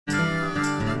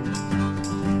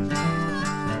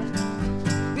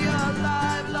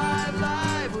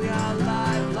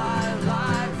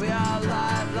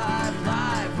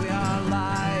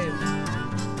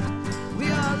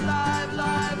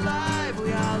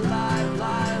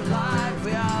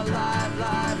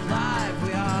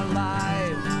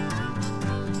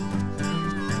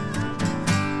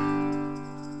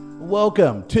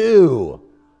welcome to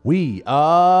We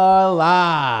Are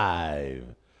Live.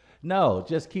 No,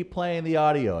 just keep playing the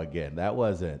audio again. That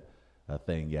wasn't a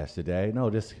thing yesterday. No,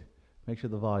 just make sure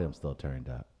the volume's still turned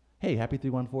up. Hey, happy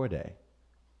 314 day.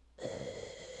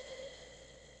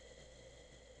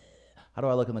 How do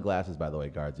I look in the glasses, by the way,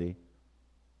 Guardsy?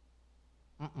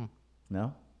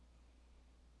 No?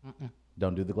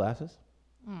 Don't do the glasses?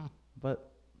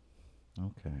 But,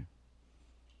 okay.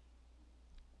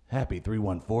 Happy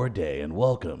 314 day and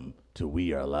welcome to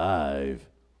We Are Live.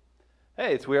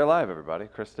 Hey, it's We Are Live, everybody.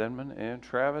 Chris Denman and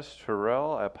Travis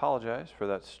Terrell. I apologize for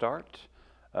that start.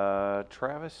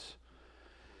 Travis,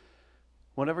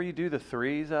 whenever you do the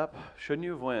threes up, shouldn't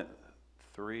you have went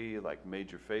three, like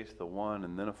made your face the one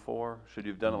and then a four? Should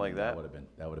you have done it like that?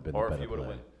 That would have been Or the if better you would have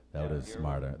play. went That would have been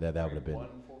smarter. That would have been. one,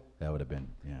 four? That would have been.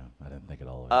 Yeah, I didn't think it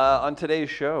all. The way On today's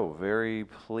show, very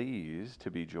pleased to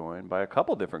be joined by a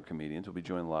couple different comedians. We'll be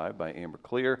joined live by Amber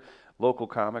Clear, local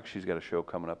comic. She's got a show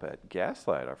coming up at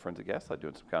Gaslight. Our friends at Gaslight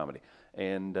doing some comedy.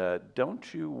 And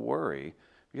don't you worry,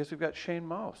 because we've got Shane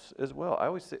Moss as well. I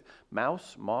always say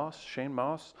Shane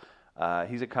Moss.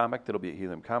 He's a comic that'll be at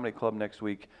Helium Comedy Club next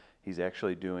week. He's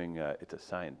actually doing, it's a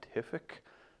scientific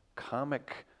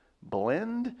comic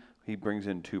blend. He brings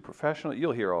in two professionals.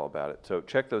 You'll hear all about it. So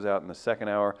check those out in the second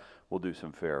hour. We'll do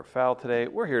some fair or foul today.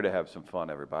 We're here to have some fun,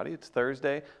 everybody. It's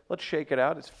Thursday. Let's shake it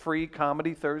out. It's free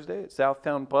comedy Thursday at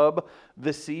Southtown Pub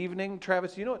this evening.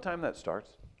 Travis, you know what time that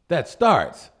starts? That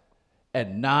starts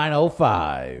at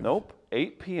 9:05. Nope,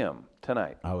 8 p.m.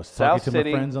 tonight. I was South talking to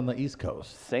City, my friends on the East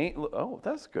Coast. Oh,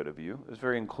 that's good of you. It's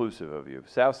very inclusive of you.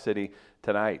 South City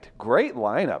tonight. Great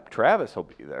lineup. Travis will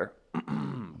be there.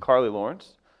 Carly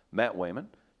Lawrence, Matt Wayman,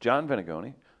 John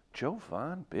Venegoni,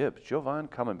 Jovan Bibbs. Jovan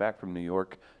coming back from New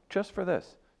York just for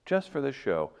this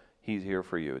show. He's here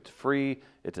for you. It's free.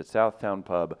 It's at Southtown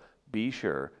Pub. Be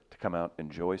sure to come out,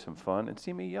 enjoy some fun, and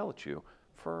see me yell at you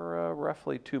for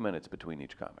roughly 2 minutes between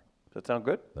each comic. Does that sound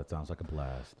good? That sounds like a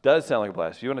blast. Does sound like a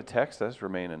blast. If you want to text us,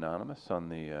 remain anonymous on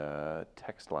the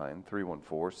text line,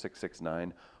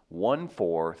 314-669-1431.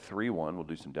 We'll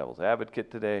do some Devil's Advocate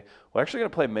today. We're actually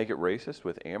going to play Make It Racist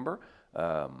with Amber.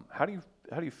 How do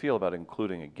you feel about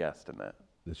including a guest in that?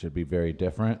 This should be very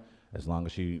different. As long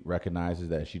as she recognizes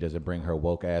that she doesn't bring her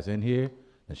woke ass in here,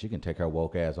 then she can take her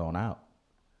woke ass on out.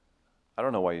 I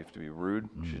don't know why you have to be rude.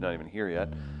 She's not even here yet.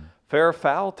 Fair or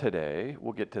foul today.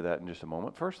 We'll get to that in just a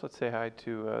moment. First, let's say hi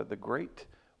to the great,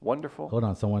 wonderful. Hold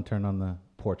on. Someone turned on the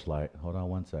porch light. Hold on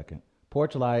 1 second.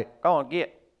 Porch light. Go on,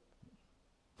 get.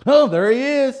 Oh, there he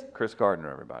is. Chris Gardner,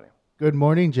 everybody. Good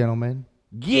morning, gentlemen.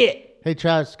 Get. Hey,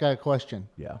 Travis, got a question.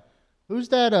 Yeah. Who's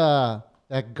that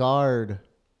guard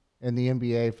in the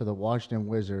NBA for the Washington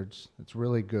Wizards that's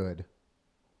really good,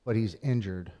 but he's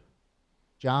injured?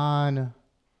 John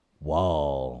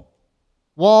WAL.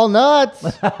 Walnuts.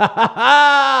 Put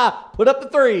up the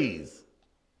threes.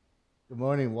 Good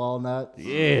morning, Walnuts.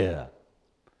 Yeah.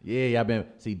 Yeah, I've been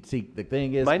see the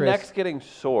thing is My Chris, neck's getting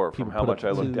sore from people how put much up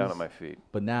I look twos. down at my feet.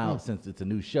 But now since it's a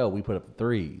new show, we put up the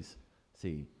threes.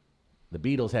 See, the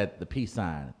Beatles had the peace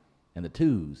sign and the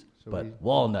twos, but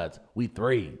Walnuts, we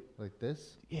three. Like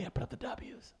this? Yeah, put up the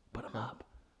W's. Put them up.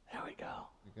 There we go.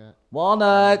 You got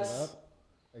Walnuts.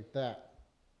 like that.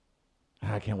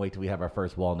 I can't wait till we have our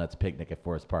first Walnuts picnic at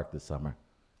Forest Park this summer.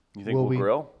 You think Will we'll we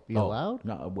grill? be allowed?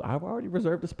 No, I've already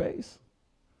reserved a space.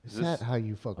 Is that how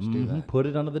you folks do that? Put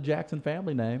it under the Jackson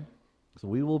family name. So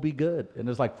we will be good. And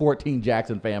there's like 14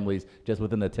 Jackson families just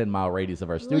within a 10-mile radius of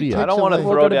our studio. I don't want to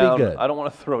We're throw gonna be down. good. I don't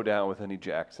want to throw down with any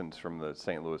Jacksons from the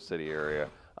St. Louis City area.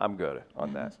 I'm good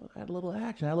on that. Add a little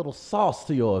action, add a little sauce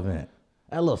to your event.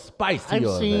 Add a little spice to I've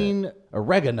your seen event.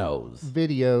 Oregano's.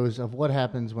 videos of what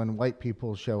happens when white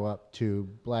people show up to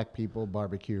black people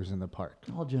barbecues in the park.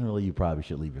 Well, generally, you probably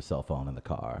should leave your cell phone in the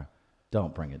car.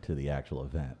 Don't bring it to the actual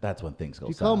event. That's when things go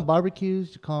Do you south. call them barbecues?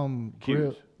 Do you call them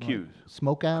Cues.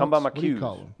 smokeouts? Come by my What do you cues.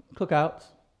 call them? Cookouts.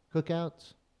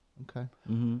 Cookouts? Okay.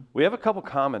 We have a couple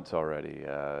comments already.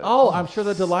 Oh, I'm sure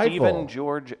they're delightful. Stephen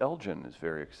George Elgin is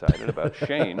very excited about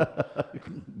Shane.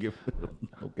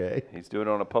 Okay. He's doing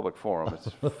it on a public forum. It's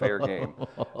fair game.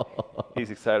 He's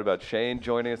excited about Shane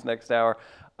joining us next hour.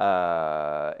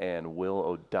 And Will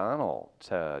O'Donnell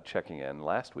checking in.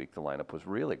 Last week, the lineup was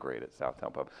really great at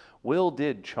Southtown Pub. Will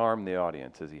did charm the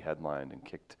audience as he headlined and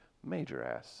kicked major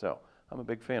ass. So I'm a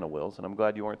big fan of Will's, and I'm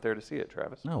glad you weren't there to see it,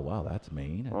 Travis. Oh, wow, that's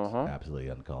mean. It's absolutely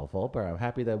uncalled for. But I'm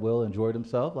happy that Will enjoyed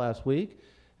himself last week.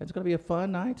 It's going to be a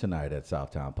fun night tonight at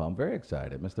Southtown Pub. I'm very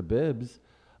excited. Mr. Bibbs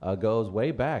goes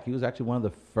way back. He was actually one of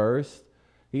the first.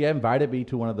 He invited me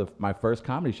to one of my first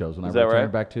comedy shows when I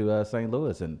returned back to St.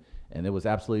 Louis, and it was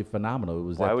absolutely phenomenal. It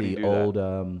was Why at would he the do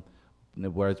old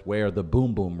where the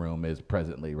Boom Boom Room is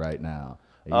presently right now.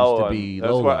 It used Oh, to be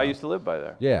that's Lola. where I used to live by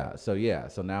there. Yeah, so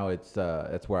now it's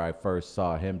that's where I first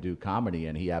saw him do comedy,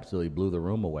 and he absolutely blew the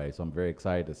room away. So I'm very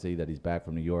excited to see that he's back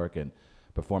from New York and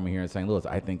performing here in St. Louis.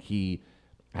 I think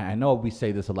I know we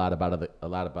say this a lot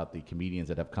about the comedians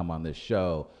that have come on this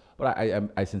show, but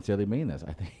I sincerely mean this.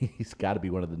 I think he's got to be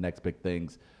one of the next big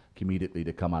things comedically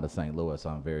to come out of St. Louis.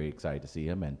 So I'm very excited to see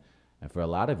him, and for a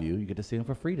lot of you, you get to see him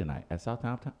for free tonight at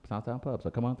Southtown Pub. So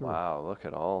come on through. Wow, look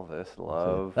at all this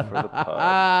love for the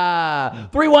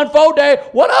pub. 314 day.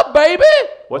 What up, baby?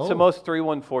 What's the most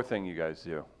 314 thing you guys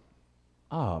do?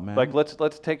 Oh man. Like let's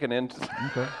take an in.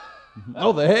 Okay.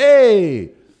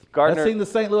 Hey. Gardner, Let's sing the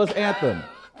St. Louis anthem.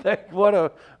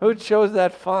 Who chose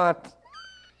that font?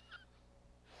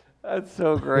 That's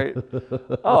so great.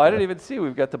 Oh, I didn't even see.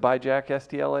 We've got the By Jack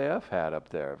STLAF hat up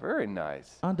there. Very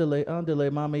nice. Underlay,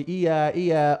 mommy,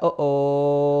 E-I,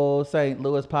 uh-oh, St.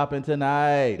 Louis popping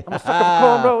tonight. I'm a sucker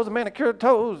for cornrows and manicured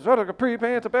toes, what a capri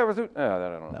pants, a parachute. Oh, that I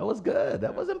don't know. That was good.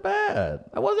 That wasn't bad.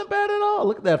 That wasn't bad at all.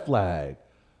 Look at that flag.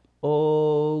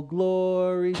 Oh,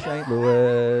 glory, St.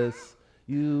 Louis.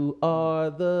 You are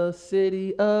the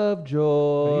city of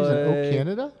joy. Are you using O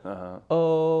Canada? Uh-huh.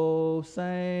 Oh,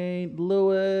 St.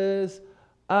 Louis,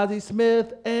 Ozzie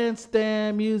Smith and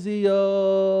Stan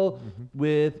Musial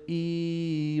with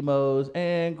emos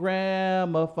and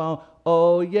gramophone.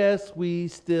 Oh, yes, we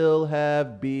still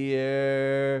have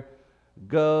beer.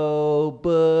 Go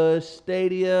Busch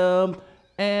Stadium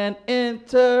and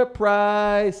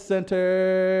Enterprise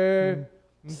Center.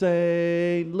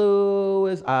 St.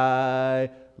 Louis, I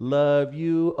love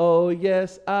you. Oh,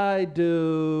 yes, I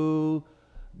do.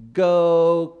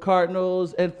 Go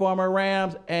Cardinals and former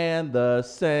Rams and the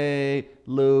St.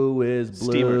 Louis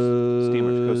Blues.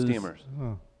 Steamers. Go Steamers.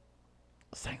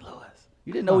 St. Louis.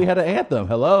 You didn't know we had an anthem.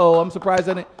 Hello. I'm surprised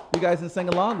that you guys didn't sing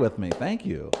along with me. Thank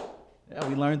you. Yeah,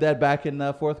 we learned that back in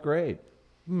 4th grade.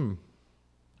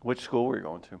 Which school were you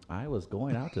going to? I was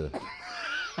going out to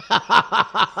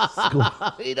school.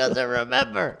 He doesn't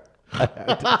remember. I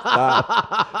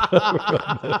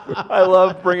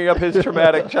love bringing up his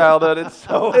traumatic childhood. It's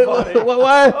so funny.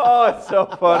 What? Oh, it's so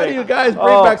funny. Why do you guys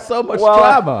bring back so much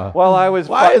trauma? Why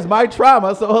is my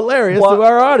trauma so hilarious to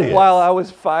our audience? While I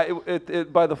was by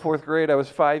the 4th grade, I was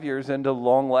 5 years into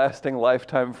long-lasting,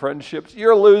 lifetime friendships.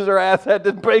 Your loser ass had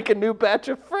to break a new batch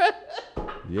of friends.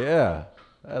 Yeah.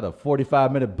 I had a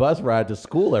 45-minute bus ride to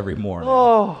school every morning.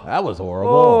 Oh. That was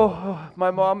horrible. Oh, my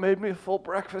mom made me a full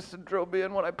breakfast and drove me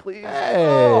in when I pleased.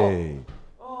 Hey.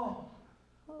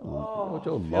 With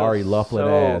your Laurie Laughlin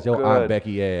ass, your Aunt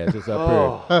Becky ass, just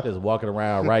up here, just walking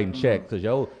around writing checks because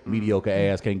your mediocre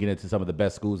ass can't get into some of the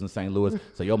best schools in St. Louis.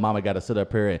 So your mama got to sit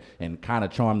up here and kind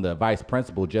of charm the vice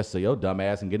principal just so your dumb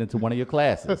ass can get into one of your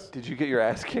classes. Did you get your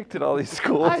ass kicked at all these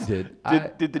schools? I did.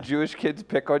 Did the Jewish kids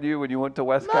pick on you when you went to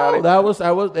West County? No,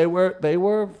 they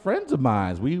were friends of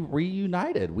mine. We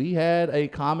reunited. We had a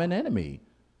common enemy.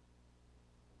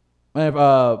 We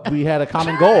had a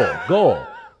common goal.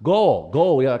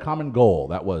 Goal. We had a common goal.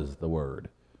 That was the word.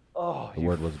 Oh, the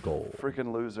word was goal.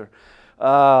 Freaking loser.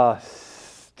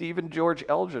 Stephen George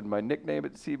Elgin, my nickname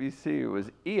at CBC was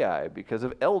EI because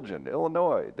of Elgin,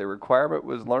 Illinois. The requirement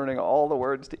was learning all the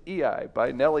words to EI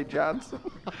by Nellie Johnson.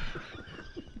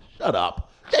 Shut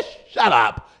up. Just shut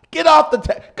up. Get off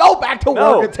go back to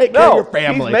work and take care of your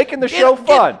family. He's making the show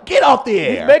fun. Get off the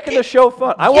air. He's making the show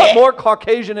fun. I want more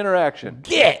Caucasian interaction.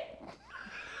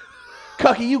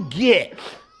 Cucky, you get.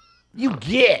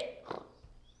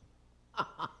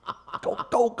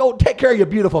 Go take care of your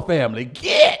beautiful family.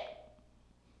 Get.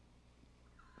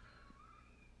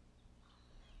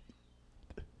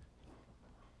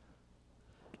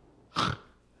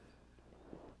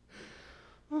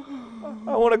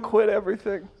 I want to quit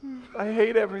everything. I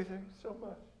hate everything so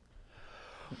much.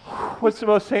 What's the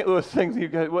most St. Louis things you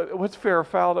guys? What's fair or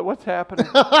foul? What's happening?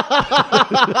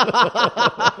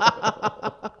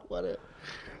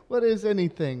 What is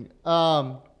anything?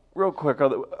 Real quick, I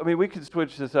mean, we could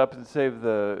switch this up and save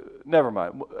the. Never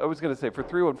mind. I was going to say for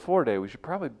 314 Day, we should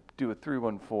probably do a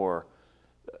 314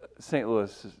 St.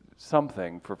 Louis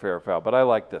something for fair or foul. But I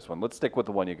like this one. Let's stick with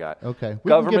the one you got. Okay.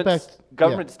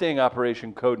 Government sting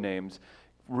operation code names,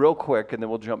 real quick, and then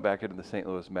we'll jump back into the St.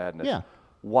 Louis madness. Yeah.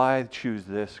 Why choose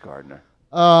this, Gardner?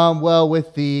 Well,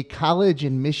 with the college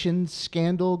admissions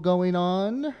scandal going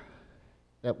on,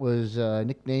 that was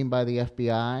nicknamed by the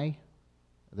FBI,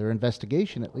 their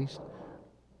investigation at least,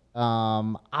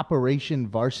 Operation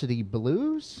Varsity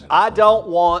Blues. I don't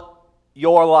want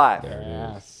your life.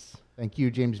 Yes. Thank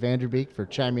you, James Vanderbeek, for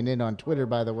chiming in on Twitter,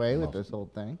 by the way, with this whole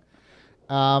thing.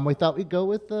 We thought we'd go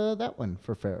with that one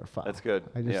for fair or foul. That's good.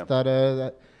 I just thought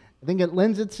that I think it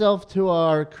lends itself to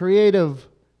our creative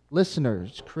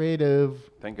listeners, creative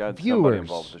Thank God somebody viewers.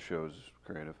 involved with the show is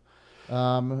creative.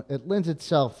 It lends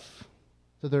itself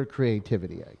to their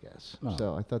creativity, I guess. Oh.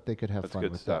 So I thought they could have That's fun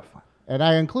good with stuff. that. And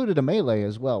I included a melee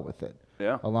as well with it.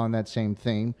 Yeah. Along that same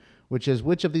theme, which is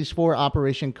which of these 4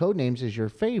 Operation Codenames is your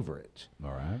favorite?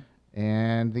 All right.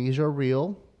 And these are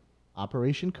real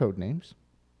Operation Codenames.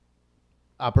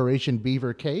 Operation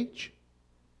Beaver Cage.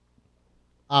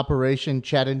 Operation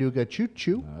Chattanooga Choo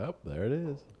Choo. Yep, there it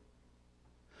is.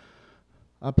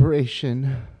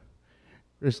 Operation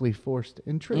Grizzly Forced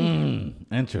Entry.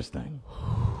 Interesting.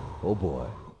 Oh boy.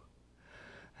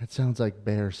 That sounds like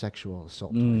bear sexual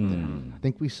assault right there. I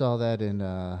think we saw that in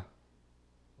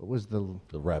what was the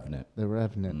Revenant.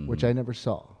 Revenant, which I never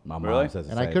saw, My Really? mom says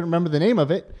the and I same. couldn't remember the name of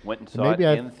it. Went and So saw it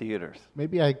maybe in theaters.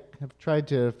 Maybe I have tried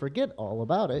to forget all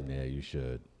about it. Yeah, you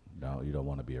should. No, you don't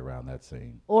want to be around that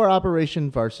scene. Or Operation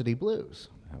Varsity Blues.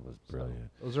 That was brilliant.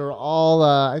 Those are all.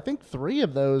 I think 3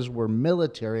 of those were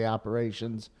military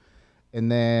operations,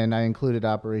 and then I included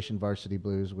Operation Varsity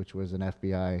Blues, which was an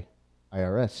FBI,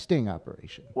 IRS sting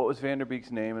operation. What was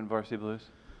Vanderbeek's name in Varsity Blues?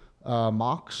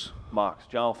 Mox, Mox,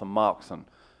 Jonathan Moxon.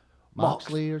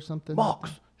 Moxley or something.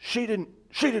 Mox, she didn't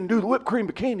do the whipped cream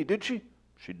bikini, did she?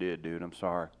 She did, dude. I'm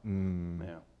sorry.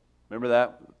 Yeah. Remember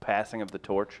that passing of the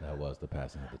torch? That was the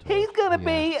passing of the torch. He's going to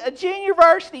be a junior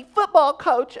varsity football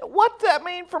coach. What's that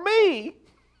mean for me?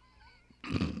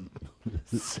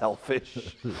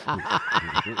 Selfish.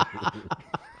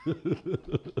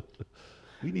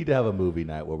 We need to have a movie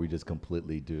night where we just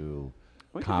completely do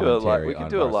We could do a commentary. live, on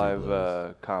do a Varsity live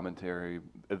Blues. commentary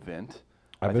event.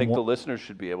 I've I been think wa- the listeners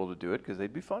should be able to do it because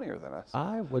they'd be funnier than us.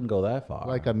 I wouldn't go that far.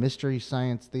 Like a mystery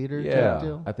science theater yeah, type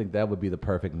deal. I think that would be the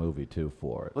perfect movie too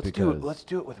for it. Let's do it. Let's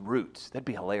do it with Roots. That'd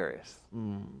be hilarious.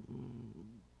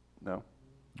 No.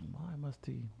 Why must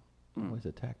he always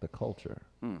attack the culture?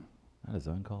 That is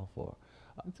uncalled for.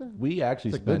 It's a, We actually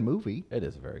it's a spent. good movie. It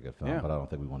is a very good film, Yeah. but I don't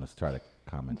think we want to try to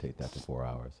commentate that for 4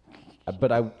 hours.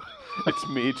 But I, It's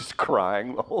me just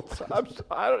crying the whole time.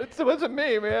 It wasn't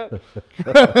me, man.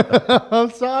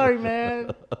 I'm sorry,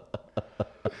 man.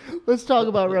 Let's talk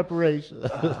about reparations.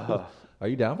 are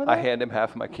you down for that? I hand him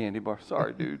half of my candy bar.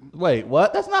 Sorry, dude. Wait,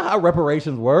 what? That's not how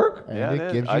reparations work. And Yeah, it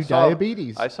is. gives I you saw-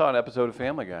 diabetes. I saw an episode of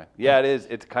Family Guy. Yeah, it is.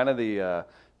 It's kind of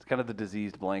the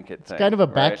diseased blanket thing. Kind of a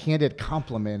right? backhanded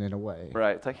compliment in a way.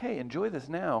 Right. It's like, hey, enjoy this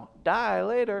now. Die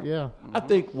later. Yeah. I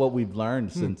think what we've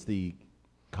learned since the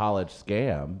college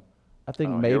scam, I think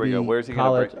Oh, here we maybe go. Where's he gonna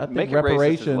college. break- I make think it racist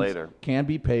reparations later. can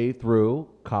be paid through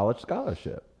college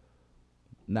scholarship.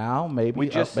 Now maybe We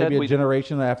just maybe said a we-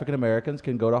 generation of African Americans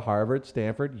can go to Harvard,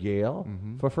 Stanford, Yale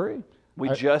for free. We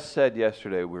just said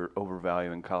yesterday we're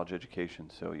overvaluing college education,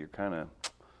 so you're kind of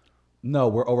No,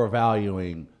 we're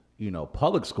overvaluing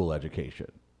public school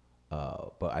education,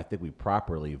 but I think we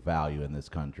properly value in this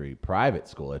country private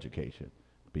school education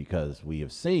because we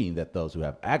have seen that those who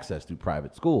have access to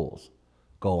private schools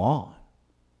go on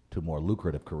to more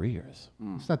lucrative careers.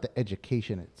 It's not the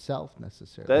education itself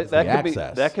necessarily. that the could be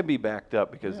access. that could be backed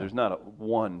up because there's not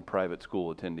one private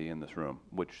school attendee in this room,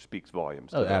 which speaks volumes.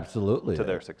 Oh, to their- absolutely. to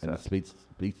their And it success.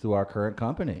 speaks to our current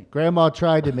company. Grandma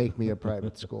tried to make me a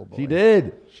private school boy. She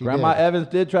did. She Grandma did. Evans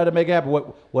did try to make it happen.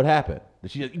 What happened?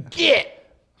 Did she just,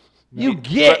 you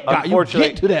get But you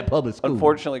get to that public school.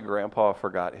 Unfortunately, Grandpa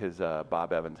forgot his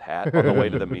Bob Evans hat on the way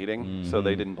to the meeting, so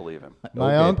they didn't believe him.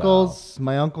 My Okay,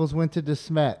 my uncles went to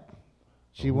DeSmet.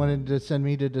 She wanted to send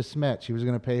me to DeSmet. She was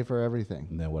going to pay for everything.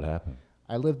 And then what happened?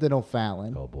 I lived in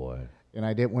O'Fallon, Oh boy. and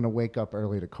I didn't want to wake up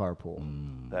early to carpool.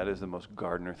 That is the most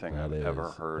Gardner thing That I've ever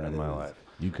is. heard That in my is. life.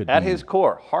 You could At be- his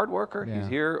core, hard worker. Yeah. He's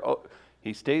here. Oh,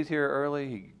 he stays here early.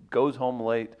 He goes home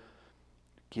late.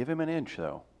 Give him an inch,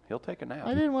 though. He'll take a nap.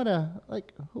 I didn't want to,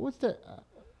 who was the,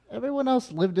 everyone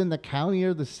else lived in the county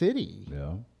or the city.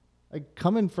 Yeah. Like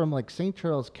coming from St.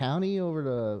 Charles County over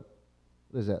to,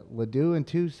 what is that, Ladue and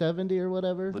 270 or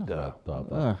whatever? Duh.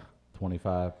 Ugh.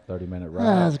 25, 30-minute I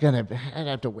was ride. I'd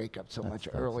have to wake up so much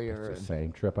earlier. It's the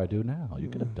same trip I do now. You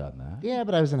could have done that. Yeah,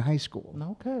 but I was in high school.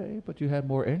 Okay, but you had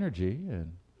more energy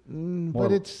and more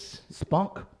But it's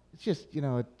spunk. just,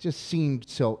 it just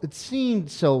seemed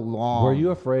so long. Were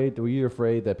you afraid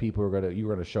that people you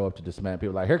were gonna show up to dismantle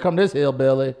people like, here come this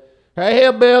hillbilly. Hey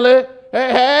hillbilly.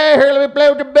 Hey, here, let me play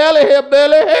with the belly,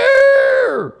 hillbilly.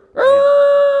 Here.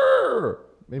 Were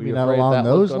Maybe you not afraid along that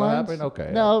was those gonna lines? happen? Okay.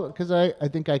 No, because I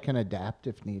think I can adapt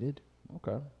if needed.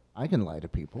 Okay. I can lie to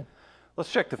people.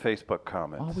 Let's check the Facebook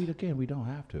comments. Oh, we don't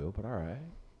have to, but all right.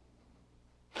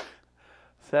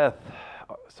 Seth,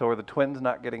 so are the twins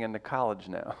not getting into college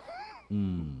now?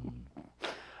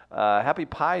 Happy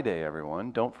Pie Day,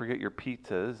 everyone. Don't forget your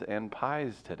pizzas and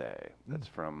pies today. That's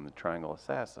from the Triangle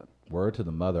Assassin. Word to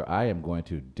the mother. I am going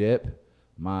to dip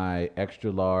my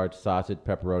extra large sausage,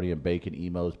 pepperoni, and bacon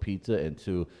Emo's pizza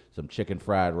into some chicken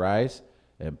fried rice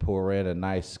and pour in a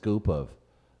nice scoop of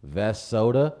Vest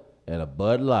soda and a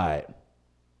Bud Light.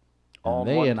 All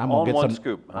And then I'm all gonna in get one some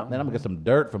scoop. Huh? Then I'm gonna get some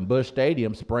dirt from Busch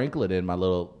Stadium, sprinkle it in my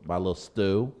little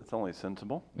stew, It's only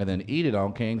sensible. and then eat it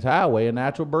on Kings Highway in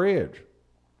Natural Bridge.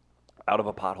 Out of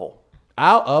a pothole.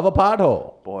 Out of a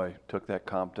pothole. Boy, took that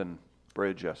Compton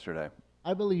Bridge yesterday.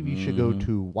 I believe you should go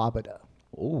to Wabada.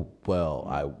 Oh, well,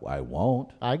 I won't.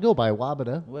 I go by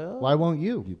Wabada. Well, why won't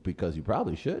you? Because you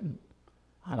probably shouldn't.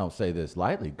 I don't say this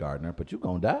lightly, Gardner, but you're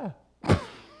going to die.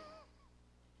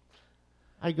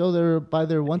 I go there by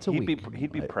there once a He'd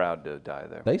week. be proud to die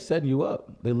there. They setting you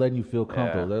up. They letting you feel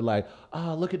comfortable. Yeah. They're like,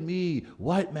 look at me,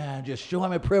 white man, just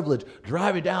showing my privilege,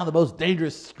 driving down the most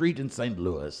dangerous street in St.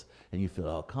 Louis. And you feel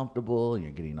all comfortable, and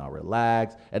you're getting all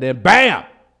relaxed. And then, bam!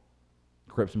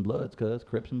 Crips and Bloods, cuz.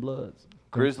 Crips and Bloods.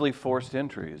 Grizzly forced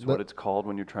entry is what it's called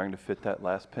when you're trying to fit that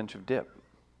last pinch of dip.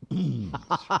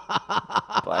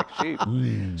 Black sheep.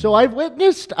 So I've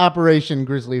witnessed Operation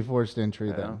Grizzly Forced Entry.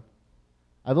 Yeah. Then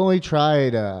I've only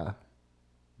tried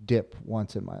dip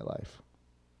once in my life,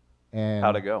 and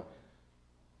How'd it go?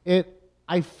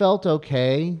 I felt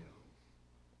okay,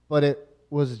 but it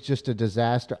was just a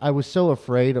disaster. I was so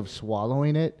afraid of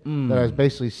swallowing it that I was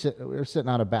basically we were sitting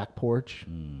on a back porch,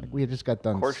 like we had just got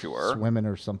done course you were. swimming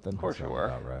or something. Of course you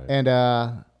were. All right.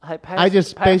 And Hey, I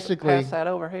just basically pass that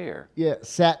over here.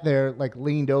 sat there, like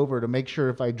leaned over to make sure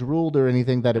if I drooled or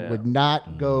anything that it would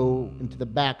not go into the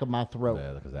back of my throat.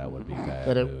 Yeah, because that would be bad.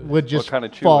 That it news. would just kind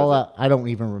of chew fall was it? out. I don't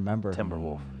even remember.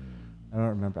 Timberwolf. I don't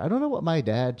remember. I don't know what my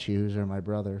dad chews or my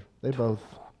brother. They both.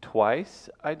 Twice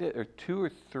I did, or 2 or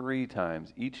 3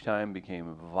 times. Each time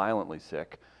became violently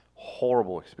sick.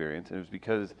 Horrible experience. And it was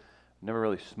because I never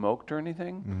really smoked or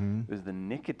anything. It was the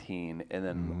nicotine, and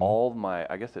then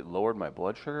I guess it lowered my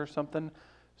blood sugar or something.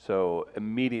 So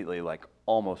immediately, like,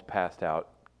 almost passed out,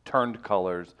 turned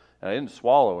colors, and I didn't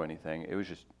swallow anything. It was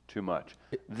just too much.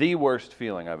 The worst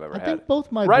feeling I've ever I had. think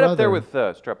both my right up there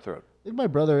brother- with strep throat. I think my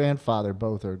brother and father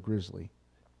both are grizzly.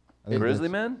 I think Grizzly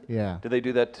that's- men? Yeah. Did they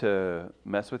do that to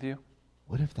mess with you?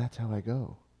 What if that's how I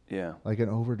go? Yeah. Like an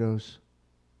overdose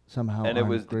somehow. And it on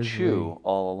was the grizzly. chew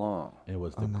all along. It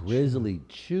was the On the grizzly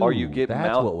chew. Or you get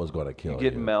That's mouth, what was going to kill you.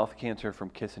 Get mouth cancer from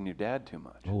kissing your dad too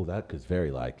much. Oh, that is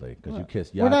very likely because you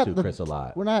kiss We're not y'all the- Chris a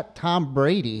lot. We're not Tom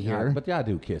Brady here. But y'all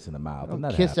do kiss in the mouth. And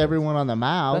that Kiss happens. everyone on the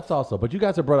mouth. That's also. But you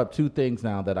guys have brought up 2 things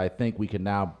now that I think we can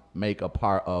now make a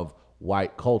part of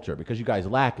white culture because you guys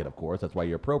lack it, of course. That's why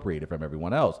you're appropriated from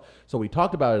everyone else. So we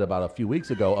talked about it about a few weeks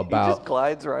ago He about just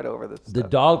glides right over this the stuff.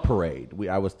 dog parade.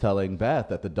 I was telling Beth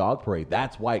that the dog parade,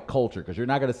 that's white culture because you're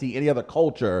not going to see any other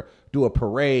culture do a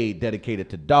parade dedicated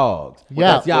to dogs. Well,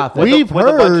 Yeah, that's y'all with- thing. we've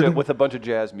heard- with a bunch of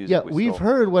jazz music. yeah, we we've stole.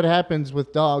 heard what happens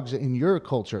with dogs in your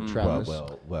culture, Travis.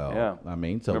 Well. Yeah. I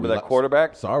mean, so Remember we that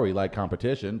quarterback? Sorry, like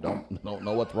competition. Don't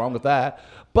know what's wrong with that.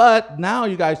 But now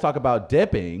you guys talk about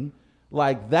dipping.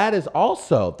 Like that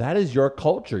is your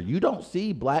culture. You don't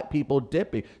see black people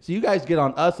dipping. So you guys get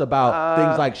on us about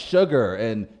things like sugar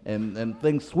and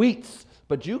things sweets.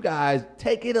 But you guys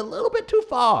take it a little bit too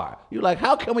far. You're like,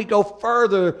 how can we go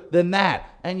further than that?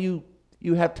 And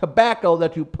you have tobacco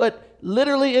that you put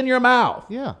literally in your mouth.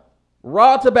 Yeah,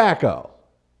 Raw tobacco.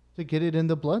 to get it in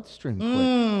the bloodstream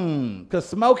quick. Because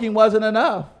smoking wasn't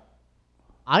enough.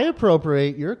 I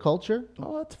appropriate your culture.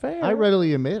 Oh, that's fair. I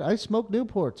readily admit I smoke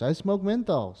Newports. I smoke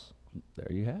menthols. There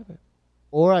you have it.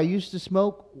 Or I used to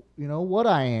smoke, what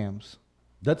I ams.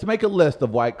 Let's make a list of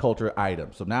white culture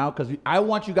items. So now, because I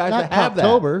want you guys Not to have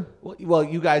Cocktober. that. Well,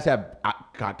 you guys have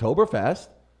Cocktoberfest.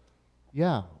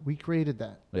 Yeah, we created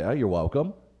that. Yeah, you're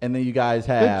welcome. And then you guys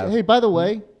Good- have. hey, by the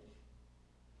way,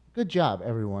 good job,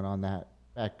 everyone, on that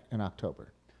back in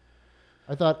October.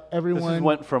 I thought everyone. This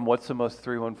went from what's the most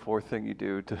 314 thing you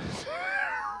do to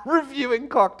reviewing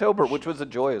Cocktober, which was a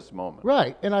joyous moment.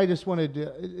 Right, and I just wanted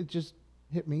to. It just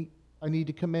hit me. I need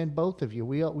to commend both of you.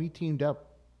 We teamed up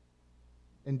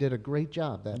and did a great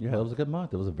job. That Yeah, it was a good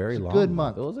month. It was a very long good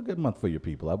month. It was a good month for your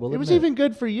people. I will it was admit. even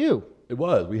good for you. It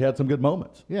was. We had some good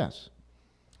moments. Yes.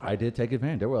 I did take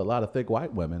advantage. There were a lot of thick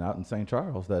white women out in St.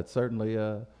 Charles that certainly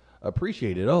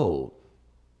appreciated. Oh,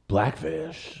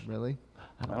 blackfish. Really?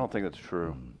 I don't think that's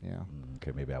true. Yeah.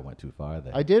 Okay, maybe I went too far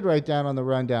there. I did write down on the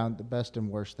rundown the best and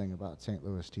worst thing about St.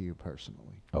 Louis to you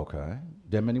personally. Okay.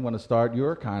 Demon, you want to start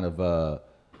your kind of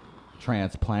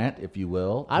transplant, if you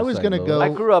will. I to was St. gonna Louis. go- I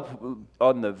grew up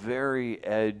on the very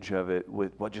edge of it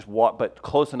with but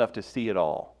close enough to see it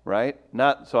all, right?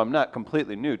 So I'm not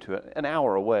completely new to it. An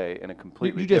hour away in a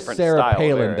completely You just different Sarah style of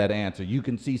Palin area. that answer. You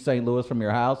can see St. Louis from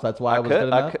your house. That's why I was could, good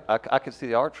enough. I could see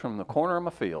the arch from the corner of my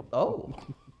field. Oh,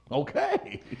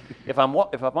 okay. If I'm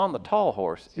on the tall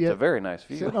horse, it's Yeah. a very nice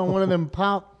view. Sitting on one of them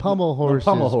pummel horses,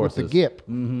 pummel with the horses. gip.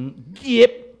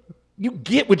 Gip. You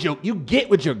get with your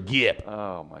gip.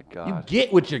 Oh my You God!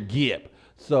 get with your gip.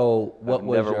 So what I've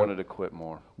was never your, wanted to quit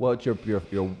more. what's your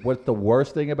what's the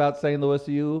worst thing about St. Louis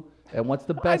to you, and what's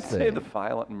the I'd best say thing? the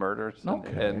violent murders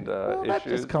Okay. and Well, that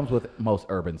issues. just comes with most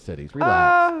urban cities.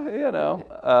 Relax.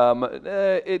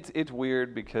 It's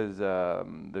weird because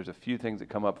there's a few things that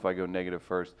come up if I go negative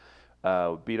first.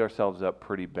 Beat ourselves up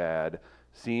pretty bad.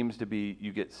 Seems to be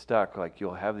you get stuck. Like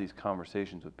you'll have these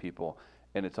conversations with people,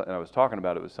 and I was talking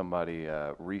about it with somebody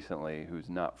recently who's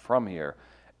not from here,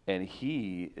 and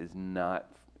he's not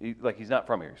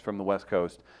from here. He's from the West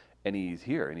Coast, and he's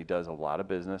here, and he does a lot of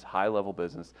business, high level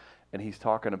business, and he's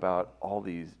talking about all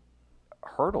these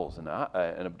hurdles and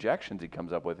objections he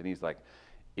comes up with, and he's like,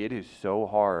 it is so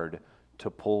hard to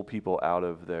pull people out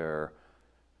of their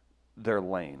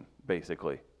lane,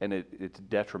 basically, and it's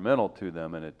detrimental to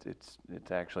them, and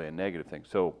it's actually a negative thing.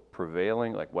 So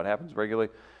prevailing, like what happens regularly,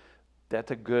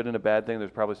 that's a good and a bad thing.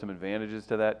 There's probably some advantages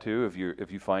to that too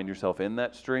if you find yourself in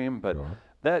that stream, but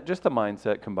that just the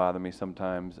mindset can bother me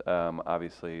sometimes.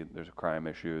 Obviously, there's a crime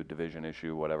issue, division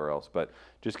issue, whatever else, but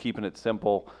just keeping it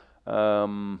simple.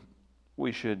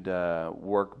 We should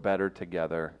work better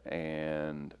together.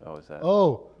 And is that?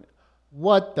 Oh,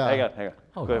 what the? Hang on.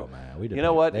 Oh, Go no, ahead. man. We You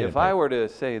know what? they If didn't I pay- were to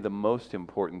say the most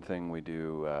important thing we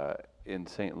do in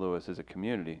St. Louis as a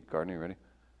community, Gardner, you ready?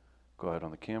 Go ahead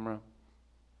on the camera.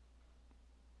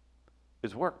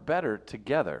 Is work better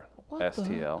together.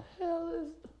 STL.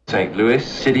 St. Louis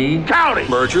City County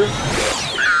merger.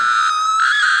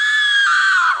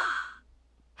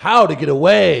 How to get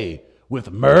away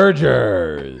with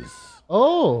mergers.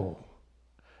 Oh,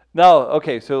 No,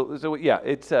 okay, so yeah,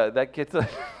 it's that gets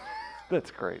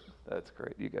that's great. That's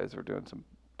great. You guys are doing some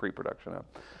pre-production now.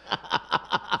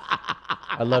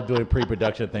 I love doing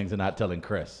pre-production things and not telling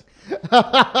Chris.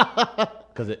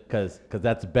 Because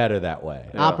that's better that way.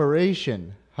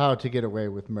 Operation How to Get Away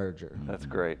with Merger. That's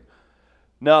great.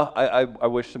 No, I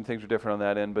wish some things were different on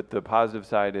that end, but the positive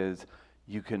side is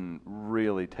you can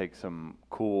really take some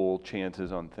cool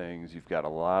chances on things. You've got a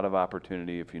lot of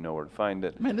opportunity if you know where to find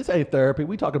it. Man, this ain't therapy.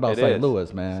 We talking about It St. is.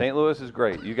 Louis, man. St. Louis is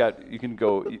great. You can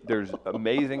go. There's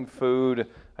amazing food.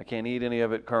 I can't eat any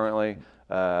of it currently.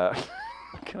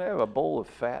 Can I have a bowl of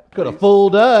fat? Could have please?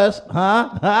 fooled us,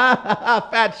 huh?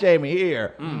 Fat shaming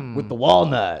here with the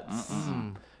walnuts.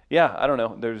 Yeah, I don't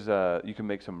know. There's you can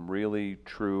make some really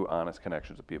true, honest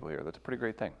connections with people here. That's a pretty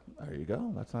great thing. There you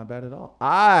go. That's not bad at all.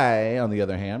 I, on the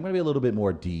other hand, I'm going to be a little bit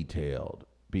more detailed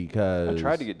because I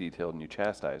tried to get detailed, and you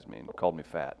chastised me and called me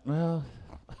fat. well,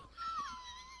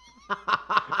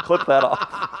 Clip that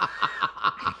off.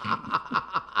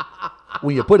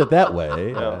 when you put it that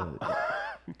way, I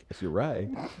guess you're right.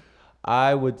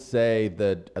 I would say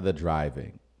the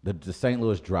driving. The St.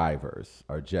 Louis drivers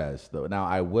are just now.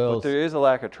 I will. But there is a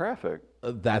lack of traffic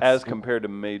That's as compared to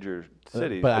major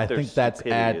cities. but I there's think that's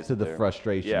stupidity adds to isn't the there.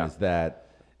 frustration Yeah. is that.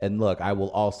 And look, I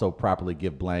will also properly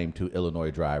give blame to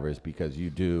Illinois drivers because you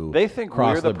do. They think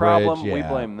cross we're the bridge. problem, we Yeah.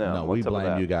 blame them. No, What's we up with blame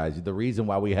that? you guys. The reason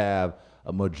why we have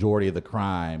a majority of the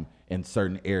crime in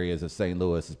certain areas of St.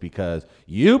 Louis is because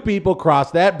you people cross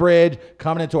that bridge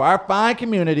coming into our fine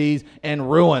communities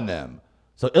and ruin them.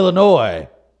 So Illinois,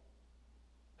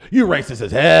 you racist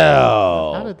as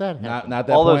hell. How did that happen? Not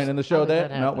that All point those- in the show. how did That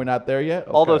that no, happen? we're not there yet.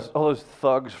 All Okay. those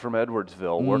thugs from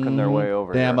Edwardsville working their way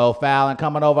over Damn here. O'Fallon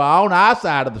coming over on our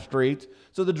side of the streets.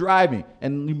 So the driving,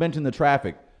 and you mentioned the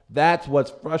traffic. That's what's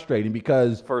frustrating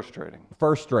because Frustrating.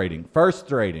 frustrating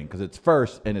because it's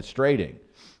first and it's straighting.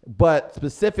 But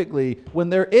specifically, when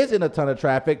there isn't a ton of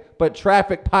traffic, but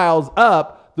traffic piles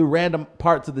up through random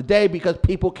parts of the day because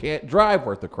people can't drive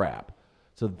worth of crap.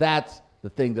 So that's the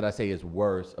thing that I say is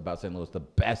worse about St. Louis. The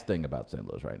best thing about St.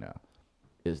 Louis right now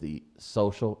is the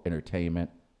social entertainment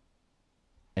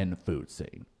and the food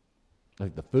scene.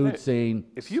 Like the food scene.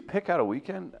 If you pick out a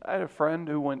weekend, I had a friend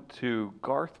who went to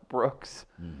Garth Brooks,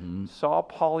 Mm-hmm. saw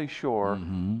Pauly Shore,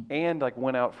 and like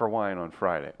went out for wine on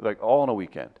Friday, like all on a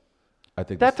weekend. I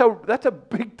think That's a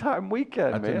big time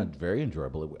weekend, I think man. it's very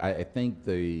enjoyable. I think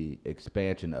the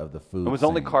expansion of the food. It was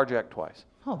only scene- carjacked twice.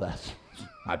 Oh, that's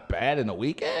not bad in a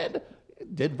weekend.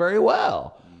 It did very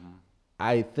well.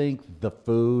 I think the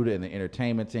food and the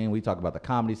entertainment scene, we talk about the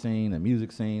comedy scene, the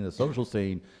music scene, the social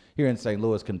scene here in St.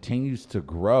 Louis continues to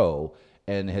grow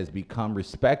and has become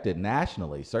respected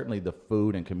nationally. Certainly the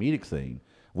food and comedic scene,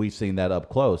 we've seen that up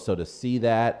close. So to see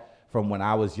that from when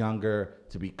I was younger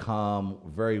to become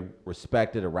very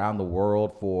respected around the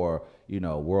world for,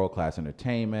 world-class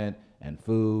entertainment and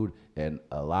food, and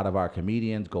a lot of our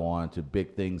comedians go on to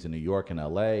big things in New York and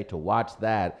LA. To watch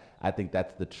that, I think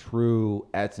that's the true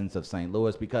essence of St.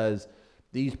 Louis, because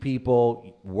these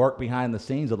people work behind the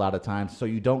scenes a lot of times, so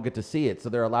you don't get to see it. So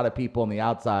there are a lot of people on the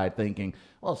outside thinking,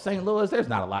 well, St. Louis, there's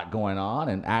not a lot going on.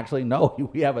 And actually, no,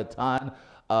 we have a ton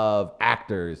of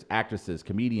actors, actresses,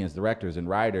 comedians, directors, and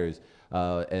writers.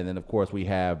 And then, of course, we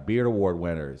have Beard Award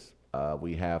winners.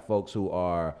 We have folks who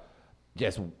are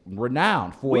just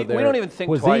renowned for their We don't even think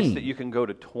cuisine. twice that you can go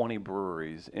to 20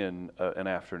 breweries in an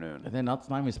afternoon. And then let's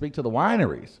not even speak to the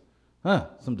wineries.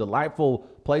 Some delightful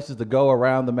places to go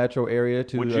around the metro area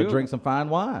to drink some fine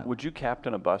wine. Would you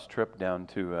captain a bus trip down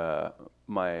to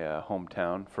my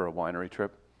hometown for a winery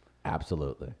trip?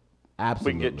 Absolutely.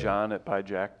 We can get John at By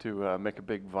Jack to make a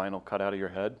big vinyl cutout of your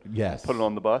head. Yes. Put it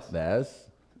on the bus. Yes.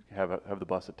 Have the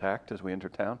bus attacked as we enter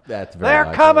town. That's very They're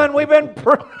likely. coming.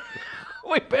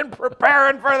 We've been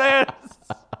preparing for this.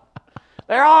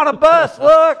 They're on a bus.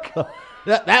 Look.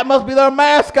 That must be their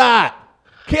mascot.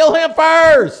 Kill him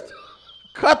first.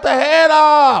 Cut the head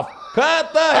off.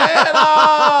 Cut the head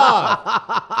off.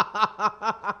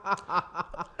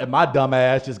 And my dumb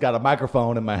ass just got a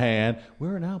microphone in my hand.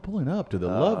 We're now pulling up to the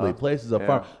lovely places of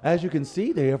farm. As you can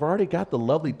see, they have already got the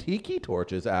lovely tiki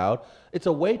torches out. It's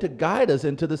a way to guide us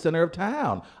into the center of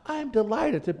town. I'm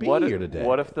delighted to be here today.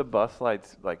 What if the bus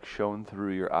lights shone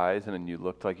through your eyes and then you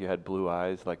looked like you had blue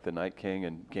eyes like the Night King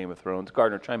in Game of Thrones?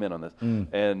 Gardner, chime in on this.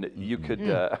 And you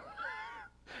could...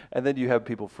 and then you have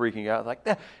people freaking out like,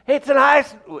 it's an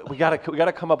ice. We gotta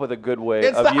come up with a good way.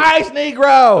 It's the Ice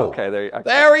Negro. Okay,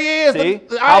 there he is. See?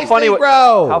 The Ice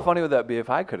Negro. How funny would that be if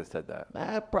I could have said that?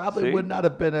 That probably See? would not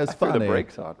have been as I threw funny. the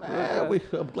brakes on.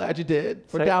 I'm glad you did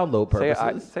for download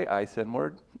purposes. Say ice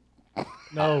N-word.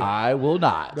 No. I will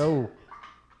not. No.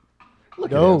 Look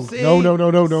No. at him. See? No.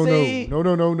 See?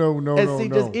 No. And see,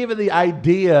 just even the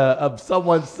idea of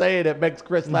someone saying it makes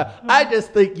Chris laugh. I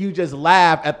just think you just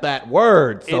laugh at that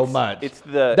word so much.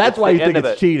 That's why you think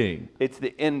it's cheating. It's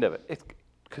the end of it. It's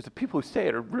because the people who say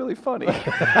it are really funny.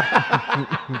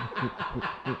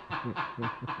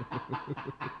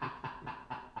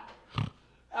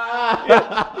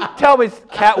 Tell me,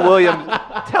 Cat Williams.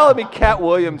 Telling me, Cat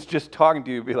Williams just talking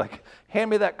to you, be like, "Hand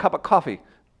me that cup of coffee."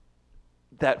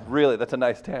 That's a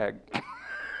nice tag.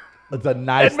 That's a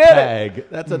nice Admit tag.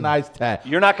 it. That's a nice tag.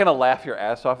 You're not gonna laugh your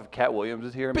ass off if Cat Williams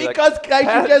is here. And Because be like,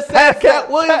 you just said Cat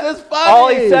Williams is funny. All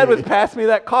he said was, "Pass me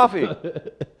that coffee."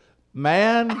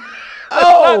 Man. That's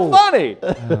not funny.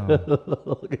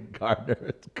 Look at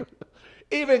Gardner.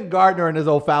 Even Gardner in his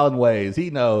O'Fallon ways,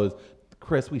 he knows.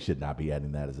 Chris, we should not be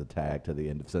adding that as a tag to the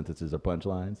end of sentences or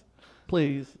punchlines.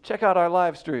 Please. Check out our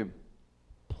live stream.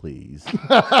 Please.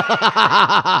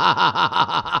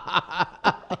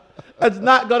 It's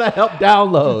not going to help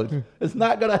download. It's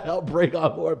not going to help bring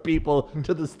on more people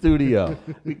to the studio.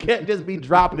 We can't just be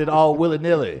dropping it all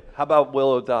willy-nilly. How about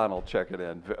Will O'Donnell checking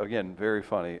in? Again, very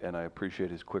funny, and I appreciate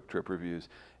his quick trip reviews.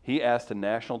 He asked a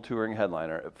national touring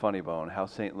headliner at Funny Bone how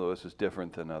St. Louis was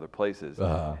different than other places.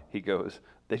 He goes,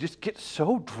 they just get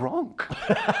so drunk.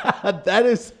 That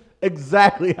is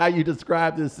exactly how you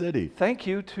describe this city. Thank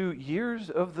you to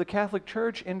years of the Catholic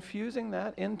Church infusing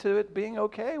that into it being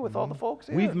okay with all the folks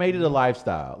here. We've made it a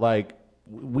lifestyle. Like,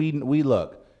 we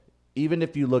look, even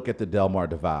if you look at the Del Mar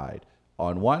Divide,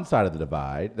 on one side of the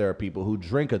divide, there are people who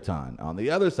drink a ton. On the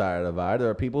other side of the divide, there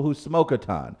are people who smoke a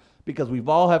ton. Because we've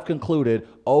all have concluded,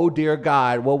 oh dear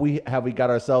God, what we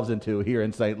got ourselves into here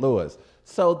in St. Louis.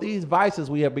 So these vices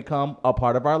we have become a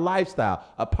part of our lifestyle,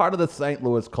 a part of the St.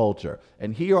 Louis culture.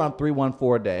 And here on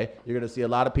 314 Day, you're going to see a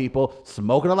lot of people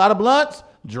smoking a lot of blunts,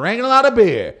 drinking a lot of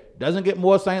beer. Doesn't get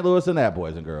more St. Louis than that,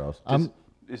 boys and girls.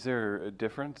 Is there a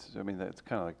difference? I mean, that's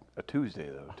kind of like a Tuesday,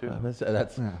 though, too.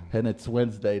 And it's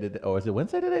Wednesday today. Or is it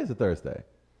Wednesday today or is it Thursday?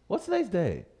 What's today's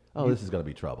day? Oh, this is going to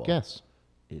be trouble. Guess.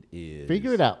 It is.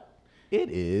 Figure it out. It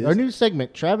is. Our new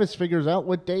segment, Travis figures out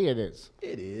what day it is.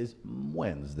 It is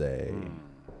Wednesday.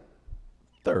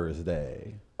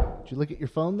 Thursday. Did you look at your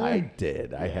phone there? I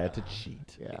did. I had to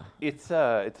cheat. Yeah. It's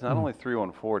not only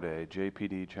 314 Day.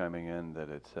 JPD chiming in that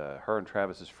it's her and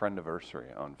Travis's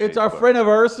friendiversary on Facebook. It's our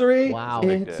friendiversary. Wow.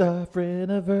 It's our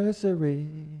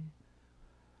friendiversary.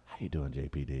 How you doing,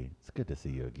 JPD? It's good to see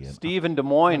you again. Steve in Des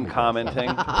Moines commenting.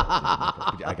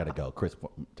 I gotta go. Chris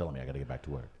telling me I gotta get back to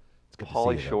work. It's good to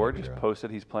Pauly see you, Shore though, just baby girl.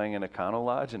 posted he's playing in Econo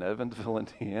Lodge in Evansville,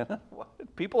 Indiana. What?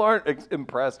 People aren't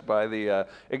impressed by the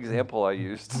example I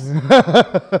used.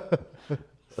 Seth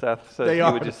said he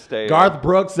would just stay. Garth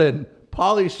Brooks and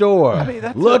Pauly Shore. I mean,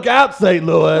 Look out, St.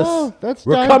 Louis. Oh,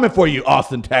 We're coming for you,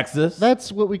 Austin, Texas.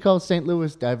 That's what we call St.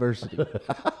 Louis diversity.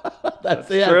 That's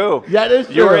true. Yeah, it is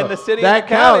true. You're in the city That and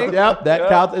counts. county. Yep, that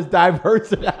counts as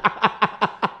diversity.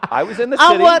 I was in the city.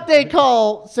 I'm what they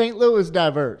call St. Louis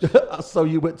diverse. So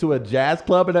you went to a jazz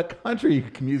club and a country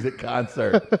music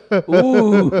concert.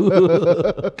 Ooh.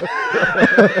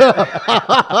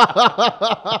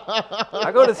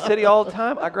 I go to the city all the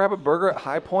time. I grab a burger at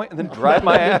High Point and then drive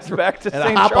my ass back to And I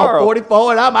St. hop on Charles.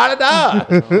 44 and I'm out of Dodge.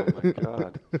 Oh my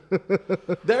God.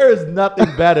 There is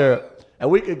nothing better, and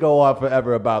we could go on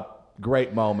forever about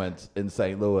great moments in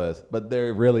St. Louis, but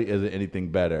there really isn't anything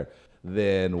better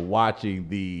than watching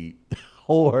the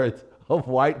hordes of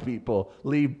white people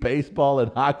leave baseball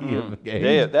and hockey in the game.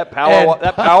 Yeah, that power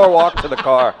walk to the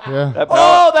car. Yeah.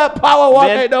 That power walk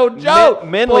ain't no joke.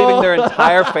 Men leaving their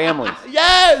entire families.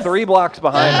 Yes. 3 blocks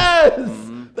behind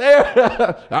them. Yes. They're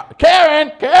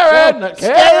Karen.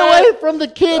 Stay away from the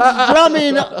kids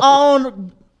drumming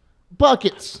on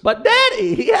buckets. But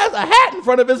Daddy, he has a hat in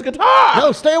front of his guitar.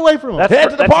 No, stay away from them.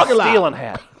 Head to the parking a lot. stealing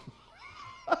hat.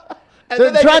 And They're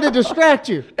then they trying get- to distract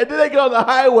you. And then they get on the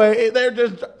highway. And they're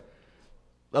just.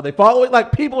 Are they following?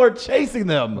 Like people are chasing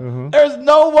them. There's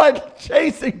no one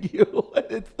chasing you.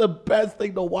 It's the best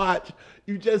thing to watch.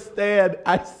 You just stand.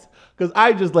 Because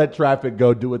I just let traffic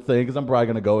go do its thing. Because I'm probably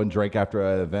gonna go and drink after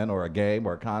an event or a game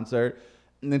or a concert,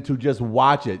 and then to just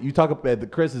watch it. You talk about the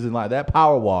Chris is in line. That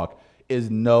power walk is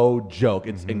no joke.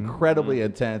 It's incredibly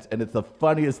intense, and it's the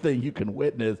funniest thing you can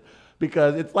witness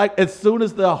because it's like as soon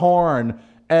as the horn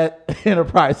at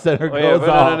Enterprise Center goes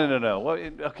off. No. Well,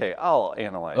 okay, I'll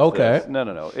analyze Okay. this.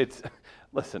 No. It's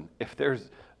listen, if there's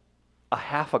a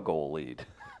half a goal lead,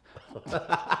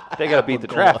 they got to beat the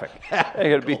traffic. They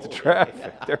got to beat the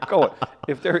traffic. They're going.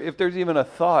 If there's even a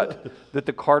thought that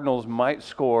the Cardinals might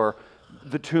score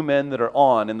the 2 men that are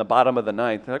on in the bottom of the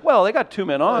ninth, they're like, well, they got 2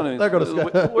 men on, and They're gonna score.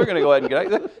 we're going to go ahead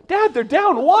and get. Dad, they're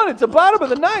down 1. It's the bottom of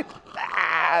the ninth.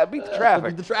 Beat the traffic.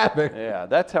 Beat the traffic. Yeah,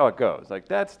 that's how it goes. Like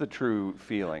that's the true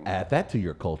feeling. Add that to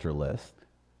your culture list.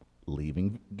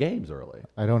 Leaving games early.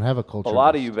 I don't have a culture. A lot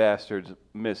of list. you bastards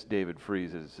miss David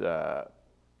Freeze's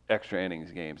extra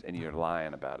innings games, and you're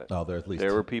lying about it. Oh, there's at least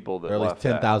there were people that there are at left least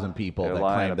that. 10,000 people They're that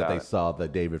lying claimed that about they it. saw the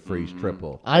David Freeze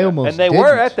triple. I almost And they were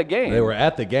didn't. at the game. They were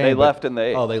at the game. They but- left in the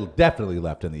eighth. Oh, they definitely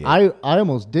left in the eighth. I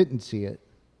almost didn't see it,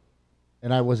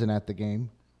 and I wasn't at the game.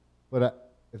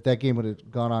 But if that game would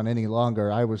have gone on any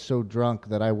longer, I was so drunk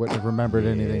that I wouldn't have remembered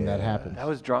anything that happened. That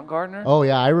was Drunk Gardner? Oh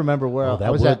yeah, I remember where Oh, I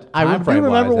that was would- at. I time do frame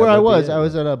remember wise, where that I would be was. it. I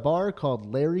was at a bar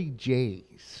called Larry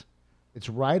J's. It's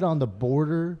right on the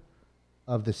border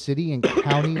of the city and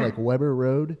county, like Weber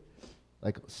Road,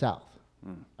 like south.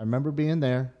 I remember being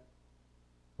there,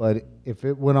 but if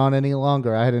it went on any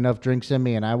longer, I had enough drinks in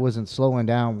me, and I wasn't slowing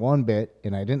down one bit,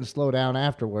 and I didn't slow down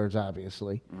afterwards,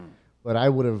 obviously. But I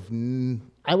would have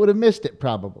missed it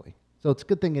probably. So it's a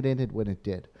good thing it ended when it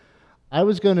did. I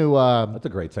was going to That's a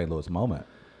great St. Louis moment.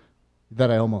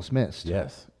 that I almost missed.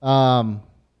 Yes. I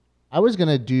was going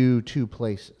to do 2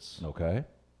 places Okay.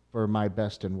 for my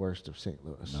best and worst of St.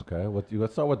 Louis. Okay.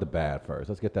 Let's start with the bad first.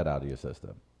 Let's get that out of your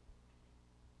system.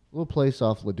 A little place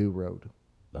off Ladue Road.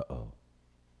 Uh-oh.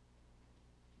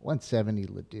 170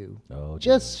 Ladue. Oh,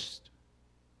 Just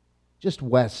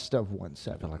west of I feel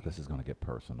 170. like this is going to get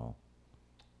personal.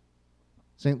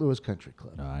 St. Louis Country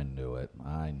Club. No, I knew it.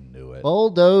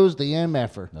 Bulldoze the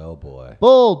MFer. Oh, boy.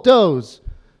 Bulldoze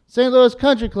St. Louis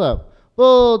Country Club.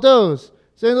 Bulldoze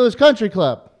St. Louis Country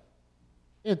Club.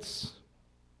 It's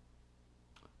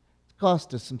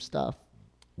cost us some stuff.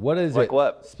 What is Like it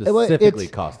what? specifically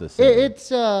It's- cost us? city?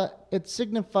 It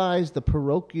signifies the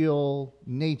parochial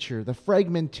nature, the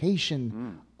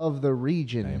fragmentation of the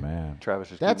region. Amen. Travis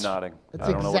just That's keep nodding. That's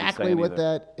I don't know what he's exactly saying what either.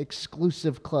 that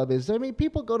exclusive club is. I mean,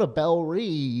 people go to Belle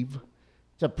Reve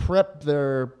to prep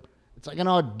their. It's like an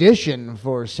audition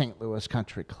for St. Louis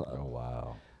Country Club. Oh,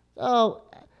 wow. Oh,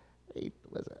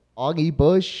 was it Augie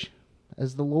Bush,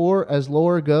 as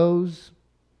lore goes,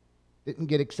 didn't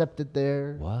get accepted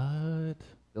there. What?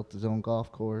 Built his own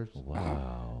golf course.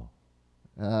 Wow.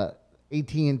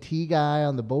 AT&T guy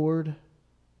on the board.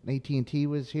 AT&T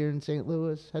was here in St.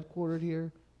 Louis, headquartered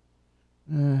here.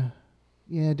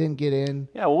 Yeah, didn't get in.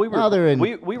 Yeah, well, Now they're in,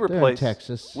 we they're in replaced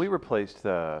Texas. We replaced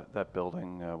that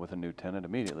building with a new tenant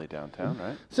immediately downtown,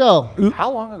 right? So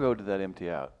How long ago did that empty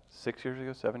out? 6 years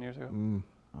ago? 7 years ago?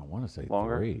 I want to say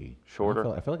Longer? 3. Shorter?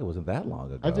 I feel like it wasn't that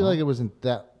long ago. I feel like it wasn't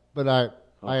that, but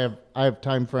I have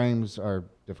time frames are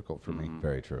difficult for me.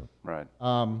 Very true. Right.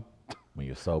 When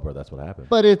you're sober, that's what happens.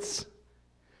 But it's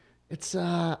It's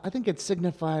I think it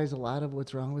signifies a lot of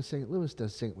what's wrong with St. Louis.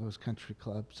 Does St. Louis Country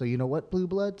Club? So you know what, Blue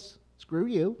Bloods? Screw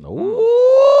you.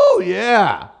 Ooh,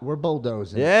 yeah. We're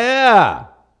bulldozing. Yeah.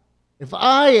 If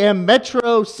I am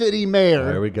Metro City Mayor,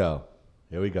 Here we go.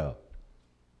 Here we go.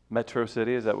 Metro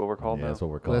City, is that what we're called Yeah, now? that's what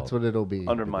we're called. that's what it'll be.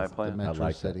 Under my The plan. I Metro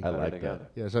like City. that. I like together.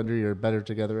 that. Yes, under your Better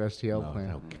Together STL No, plan.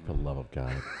 no, for the love of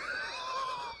God.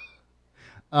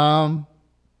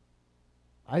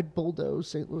 I bulldoze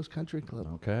St. Louis Country Club.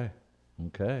 Okay.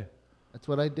 Okay. That's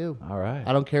what I do. All right.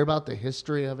 I don't care about the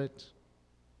history of it.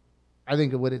 I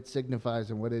think of what it signifies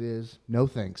and what it is. No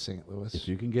thanks, St. Louis. If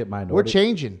you can get We're minority,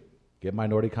 changing. get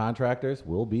minority contractors,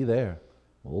 we'll be there.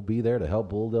 We'll be there to help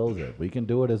bulldoze it. We can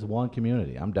do it as one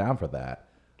community. I'm down for that.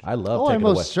 I love Oh, I taking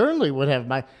away most certainly would have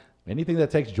my. anything that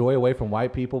takes joy away from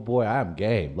white people. Boy, I'm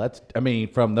game.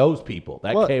 From those people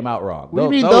that What? came out wrong. What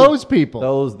do you mean those people?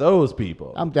 Those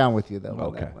people. I'm down with you though. on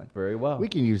Okay. that one. Very well. We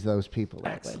can use those people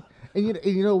that Excellent. way. And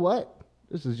you know what?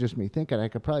 This is just me thinking. I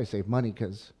could probably save money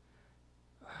because,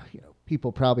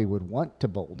 people probably would want to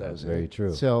bulldoze That's very it.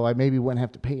 true. So I maybe wouldn't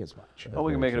have to pay as much. Oh,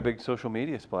 we can make it a big social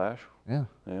media splash. Yeah.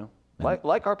 Yeah.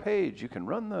 Like our page, you can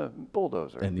run the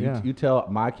bulldozer. And Yeah. you tell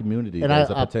my community And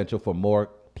there's I- a potential for more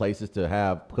places to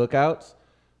have cookouts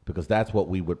because that's what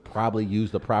we would probably use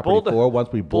the property for once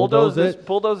we bulldoze it.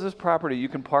 Bulldoze this property. You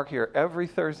can park here every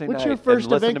Thursday What's night. your first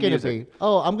and listen event to going to music. be?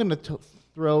 Oh, I'm going to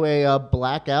throw a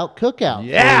blackout cookout. For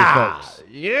you Yeah. folks.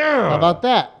 Yeah. How about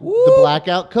that? Woo. The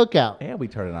blackout cookout. And we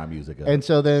turning our music up. And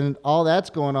so then all that's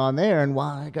going on there, and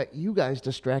while I got you guys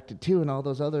distracted too, and all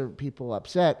those other people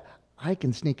upset, I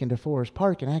can sneak into Forest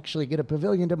Park and actually get a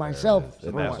pavilion to myself.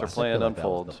 The for master once. plan I feel like that was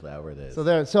unfolds. the- where it is.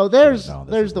 So there's No,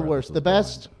 this there's is the where worst. this The is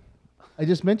best, I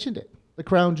just mentioned it. The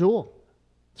crown jewel.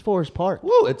 It's Forest Park.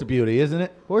 Woo, it's a beauty, isn't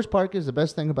it? Forest Park is the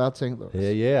best thing about St.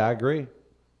 Louis. Yeah, I agree.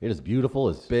 It is beautiful.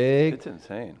 It's big. It's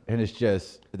insane. And it's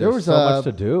just, There there's was so a- much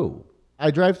to do.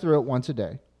 I drive through it once a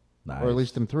day, Nice. or at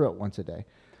least I'm through it once a day.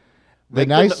 Make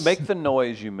the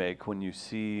noise you make when you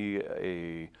see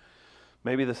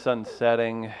maybe the sun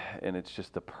setting and it's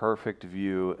just the perfect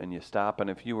view and you stop, and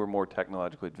if you were more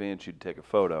technologically advanced you'd take a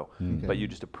photo, but you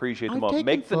just appreciate the I've moment. taken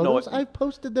Make the photos. noise. I've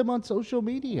posted them on social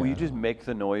media. Will you just make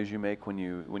the noise you make when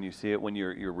you see it, when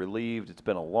you're relieved? It's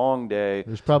been a long day.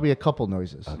 There's probably a couple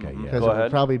noises. Okay, yeah. Because Go it would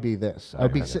ahead. probably be this.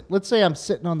 Let's say I'm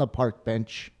sitting on the park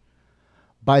bench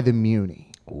by the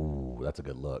Muni, Ooh, that's a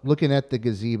good look. looking at the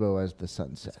gazebo as the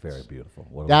sun sets. It's very beautiful.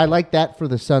 What do Yeah, we I got? like that for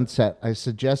the sunset. I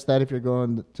suggest that if you're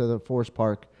going to the Forest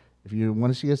Park, if you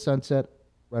want to see a sunset,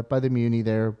 right by the Muni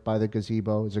there, by the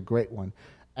gazebo, is a great one.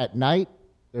 At night,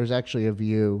 there's actually a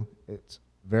view. It's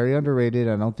very underrated.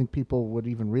 I don't think people would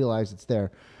even realize it's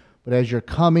there. But as you're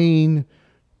coming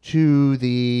to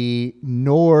the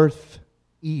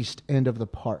northeast end of the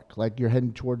park, like you're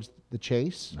heading towards the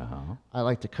Chase, I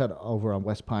like to cut over on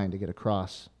West Pine to get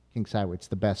across Kings Highway. It's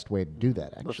the best way to do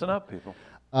that, actually. Listen up, people.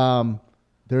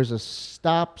 There's a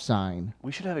stop sign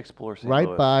We should have Explore St. right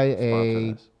Louis by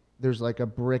sponsor this. there's like a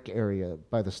brick area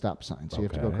by the stop sign. So you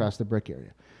have to go Okay. across the brick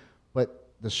area. But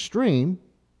the stream,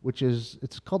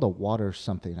 it's called a water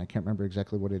something. I can't remember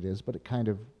exactly what it is, but it kind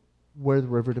of where the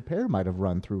River de Pere might have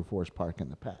run through Forest Park in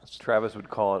the past. Travis would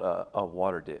call it a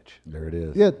water ditch. There it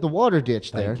is. Yeah, the water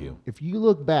ditch there. Thank you. If you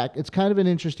look back, it's kind of an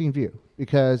interesting view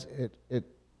because it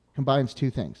combines two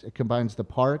things. It combines the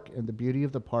park and the beauty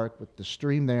of the park with the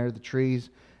stream there, the trees,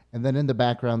 and then in the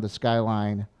background, the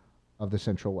skyline of the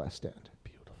Central West End.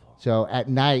 Beautiful. So at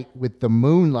night with the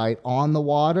moonlight on the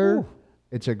water,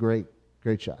 it's a great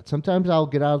shot. Sometimes I'll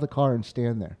get out of the car and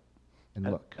stand there and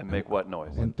look And make what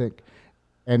noise? and think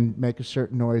and make a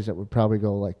certain noise that would probably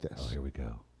go like this. Oh, here we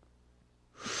go.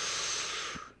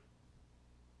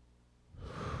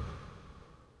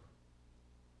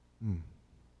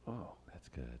 Oh, That's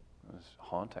good. that's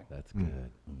haunting. That's good.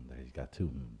 There you got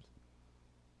two.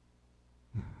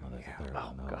 Oh, that's the third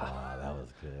one. Oh, wow, that was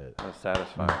good. That's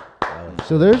satisfying. That was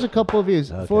So there's a couple of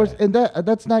views. Okay. Forest, and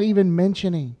that's not even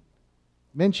mentioning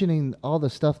all the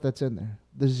stuff that's in there.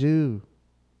 The zoo,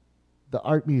 the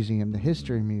art museum, the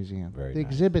history museum, Very the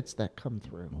nice. exhibits that come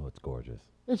through. Oh, it's gorgeous.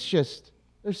 It's just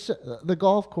the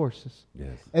golf courses.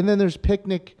 Yes. And then there's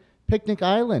Picnic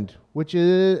Island, which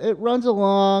it runs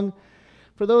along.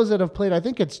 For those that have played, I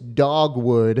think it's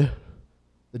Dogwood,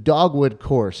 the Dogwood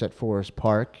course at Forest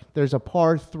Park. There's a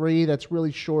par 3 that's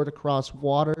really short across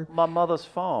water. My mother's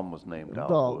farm was named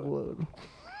Dogwood.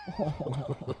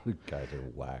 Dogwood. You guys are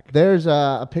whack. There's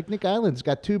a Picnic Island. It's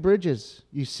got 2 bridges.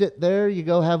 You sit there, you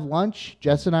go have lunch.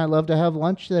 Jess and I love to have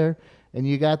lunch there. And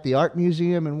you got the art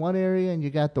museum in one area, and you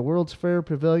got the World's Fair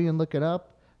Pavilion looking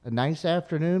up. A nice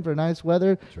afternoon for nice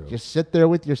weather. True. Just sit there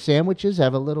with your sandwiches,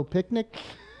 have a little picnic.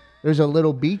 There's a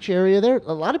little beach area there.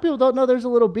 A lot of people don't know there's a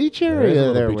little beach There is a area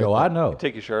little there. beach. with Oh, it. I know.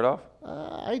 Take your shirt off.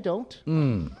 I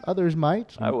don't. Others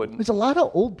might. I wouldn't. There's a lot of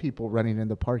old people running in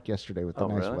the park yesterday with the Oh,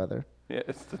 nice really? weather. Yeah,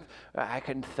 I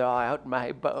can thaw out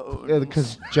my bones. Yeah,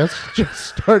 because just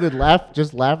started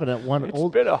laughing at one It's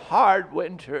old. been a hard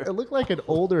winter. It looked like an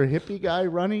older hippie guy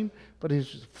running, but he's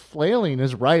just flailing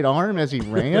his right arm as he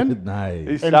ran. He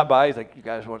Nice. stopped by. He's like, "You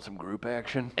guys want some group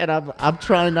action?" And I'm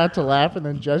trying not to laugh, and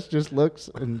then Jess just looks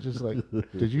and just like,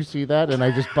 "Did you see that?" And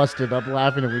I just busted up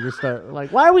laughing, and we just start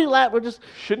like, "Why are we laughing?" We're just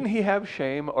Shouldn't he have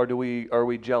shame, or are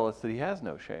we jealous that he has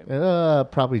no shame?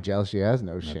 probably jealous. She has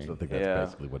no I shame. think that's Yeah.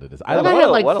 basically what it is. And I What had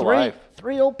a- like what a life.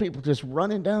 three old people just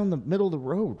running down the middle of the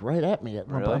road right at me at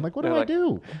one point. Really? I'm like, what They're do I like-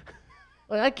 do?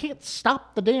 Like, I can't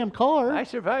stop the damn car. I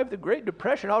survived the Great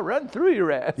Depression. I'll run through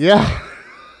your ass. Yeah.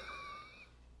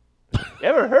 You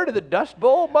ever heard of the Dust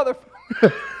Bowl,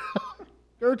 motherfucker?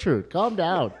 Gertrude, calm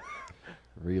down.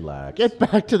 Relax. Get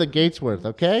back to the Gatesworth,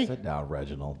 okay? Sit down,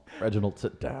 Reginald. Reginald,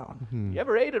 sit down. You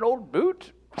ever ate an old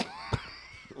boot?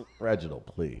 Reginald,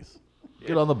 please.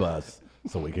 Get on the bus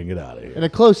so we can get out of here. And a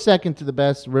close second to the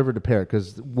best, River to Parrot,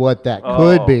 because what that Oh,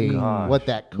 could be, gosh. what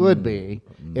that could be,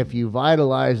 if you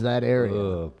vitalize that area.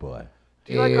 Oh, boy.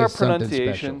 Do you like our is something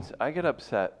pronunciations? special. I get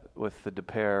upset with the De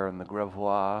Pere and the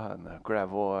Gravois and the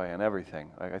Gravois and everything.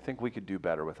 Like, I think we could do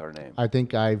better with our names. I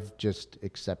think I've just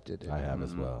accepted it. I have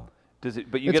as well. Does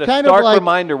it? But you It's get a kind of stark like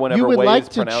reminder whenever you would Waze like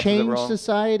to pronounces it change wrong.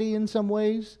 society in some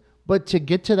ways, but to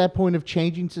get to that point of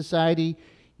changing society,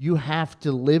 you have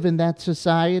to live in that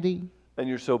society. And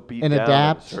you're so beat and down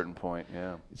adapt. at a certain point.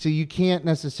 Yeah. So you can't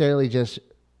necessarily just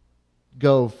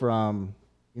go from,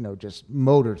 just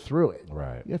motor through it.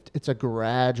 Right. You have it's a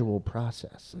gradual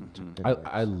process.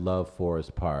 I love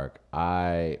Forest Park.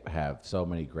 I have so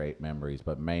many great memories,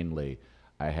 but mainly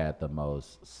I had the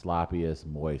most sloppiest,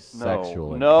 moist,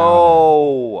 sexual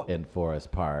No. encounter in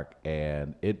Forest Park,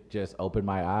 and it just opened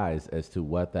my eyes as to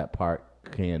what that park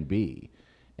can be.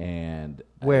 And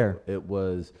Where? it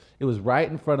was right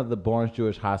in front of the Barnes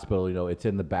Jewish Hospital. It's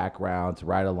in the background. It's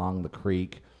right along the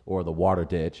creek or the water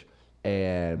ditch,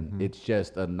 and it's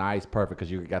just a nice, perfect because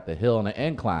you got the hill and the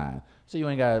incline, so you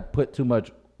ain't got to put too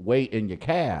much weight in your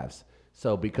calves.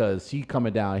 So because she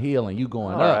coming downhill and you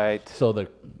going All up, right.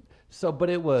 but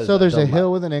it was. So there's a delight.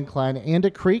 hill with an incline and a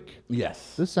creek.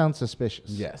 Yes. This sounds suspicious.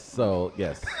 Yes. So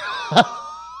yes.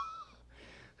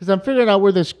 Because I'm figuring out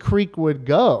where this creek would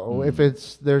go if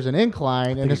there's an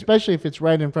incline, and especially if it's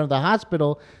right in front of the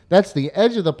hospital. That's the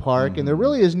edge of the park, and there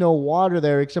really is no water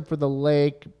there except for the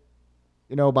lake,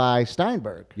 by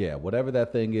Steinberg. Yeah. Whatever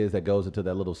that thing is that goes into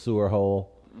that little sewer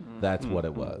hole, that's what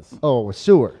it was. Oh, a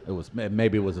sewer. It was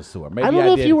maybe it was a sewer. Maybe I don't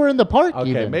know if did- you were in the park Okay,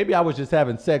 even. maybe I was just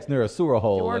having sex near a sewer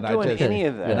hole, You weren't and doing I just any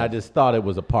of that. and I just thought it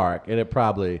was a park, and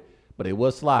but it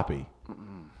was sloppy,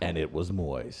 and it was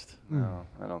moist. No,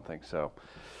 I don't think so.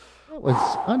 It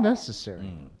was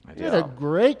unnecessary. We had a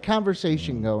great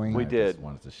conversation going. We I did. just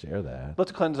wanted to share that.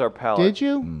 Let's cleanse our palate. Did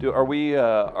you? Are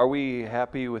we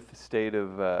happy with the state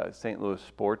of St. Louis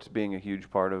sports being a huge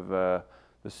part of the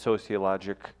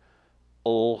sociological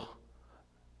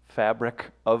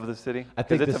fabric of the city? I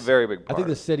think Because it's a very big part. I think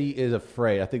the city is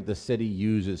afraid. I think the city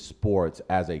uses sports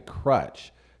as a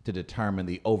crutch to determine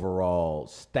the overall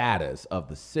status of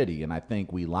the city, and I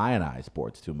think we lionize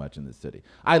sports too much in the city.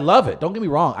 I love it. Don't get me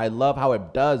wrong. I love how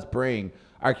it does bring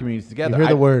our communities together. You hear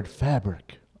the word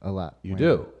fabric a lot. You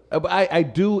do. But I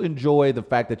do enjoy the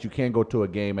fact that you can go to a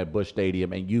game at Busch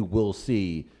Stadium and you will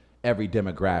see every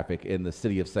demographic in the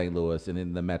city of St. Louis and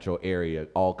in the metro area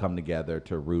all come together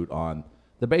to root on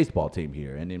the baseball team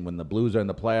here. And then when the Blues are in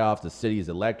the playoffs, the city is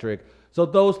electric. So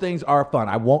those things are fun.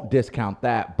 I won't discount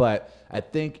that. But I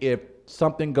think if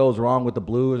something goes wrong with the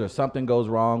Blues or something goes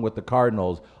wrong with the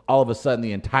Cardinals, all of a sudden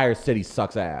the entire city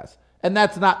sucks ass. And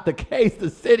that's not the case. The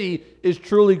city is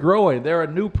truly growing. There are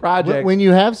new projects. When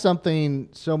you have something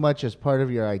so much as part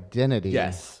of your identity,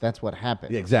 Yes. that's what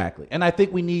happens. Exactly. And I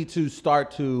think we need to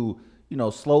start to,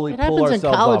 slowly It pull happens in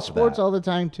ourselves college off of sports that. all the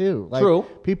time too. Like, True.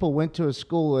 People went to a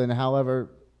school and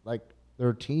however,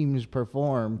 their teams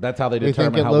perform. That's how they think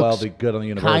determine it how well looks they good on the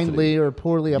university. kindly or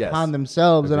poorly Yes. upon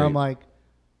themselves, and I'm Agreed. like,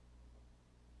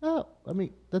 oh,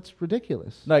 that's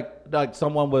ridiculous. Like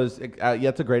someone was,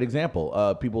 it's a great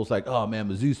example. People's like, oh man,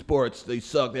 Mizzou sports, they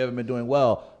suck. They haven't been doing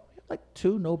well. We have like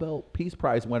 2 Nobel Peace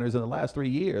Prize winners in the last 3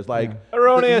 years. Like the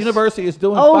Erroneous. university is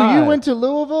doing Oh, fine. you went to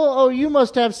Louisville? Oh, you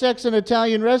must have sex in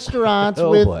Italian restaurants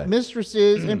Oh, with boy.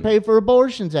 mistresses and pay for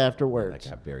abortions afterwards. That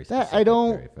got very That- specific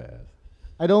very fast.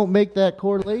 I don't make that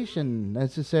correlation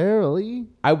necessarily.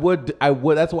 I would.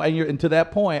 That's why. And to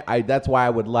that point, that's why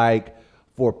I would like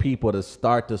for people to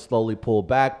start to slowly pull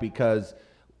back because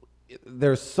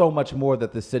there's so much more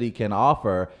that the city can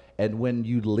offer. And when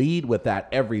you lead with that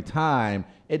every time,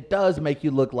 it does make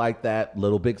you look like that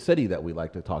little big city that we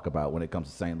like to talk about when it comes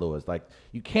to St. Louis. Like,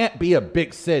 you can't be a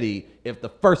big city if the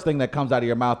first thing that comes out of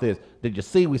your mouth is, "Did you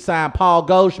see we signed Paul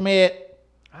Goldschmidt?"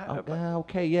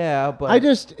 Okay, yeah, but I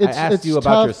asked you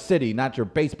about your city, not your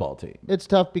baseball team. It's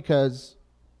tough because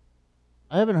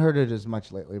I haven't heard it as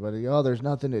much lately, but there's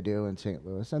nothing to do in St.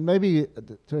 Louis, and maybe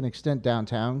to an extent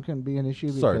downtown can be an issue.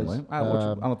 Because, certainly, I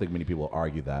don't think many people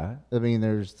argue that. I mean,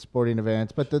 there's sporting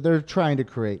events, but they're trying to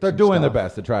create. They're doing their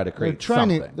best to try to create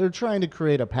something. They're trying to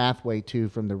create a pathway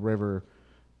from the river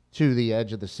to the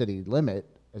edge of the city limit,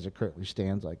 as it currently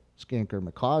stands, like Skanker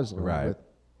McCausland, right? With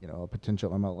a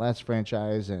potential MLS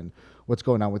franchise and what's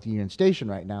going on with Union Station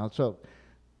right now. So,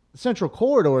 the Central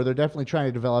Corridor, they're definitely trying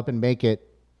to develop and make it,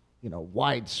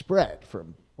 widespread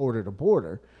from border to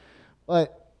border.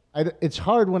 But it's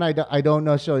hard when I don't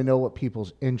necessarily know what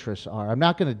people's interests are. I'm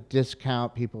not going to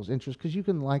discount people's interests because you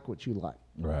can like what you like.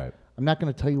 Right. I'm not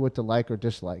going to tell you what to like or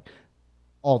dislike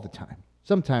all the time.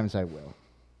 Sometimes I will.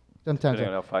 Sometimes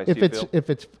if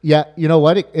it's you know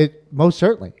what? It most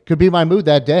certainly could be my mood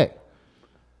that day.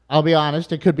 I'll be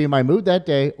honest, it could be my mood that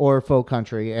day or faux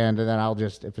country, and then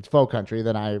if it's faux country,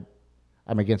 then I'm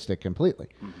against it completely.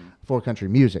 Mm-hmm. For country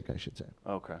music, I should say.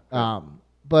 Okay.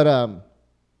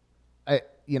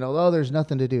 There's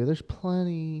nothing to do. There's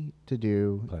plenty to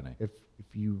do. Plenty. If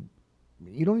you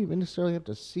don't even necessarily have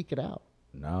to seek it out.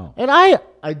 No. And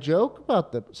I joke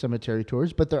about the cemetery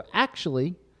tours, but they're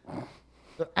actually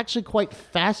quite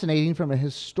fascinating from a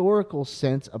historical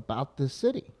sense about the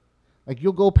city. Like,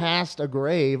 you'll go past a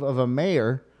grave of a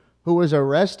mayor who was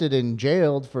arrested and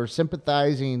jailed for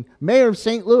sympathizing, mayor of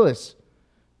St. Louis,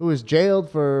 who was jailed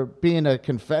for being a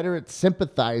Confederate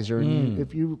sympathizer. And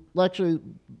if you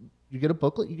get a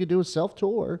booklet, you could do a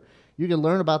self-tour. You can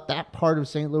learn about that part of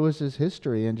St. Louis's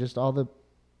history and just all the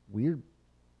weird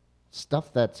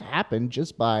stuff that's happened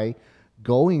just by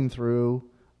going through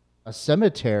a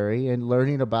cemetery and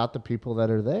learning about the people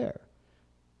that are there.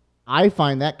 I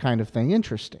find that kind of thing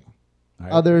interesting.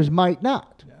 Others might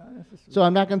not. So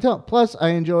I'm not going to tell them. Plus, I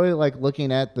enjoy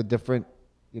looking at the different,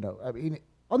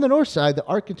 on the north side, the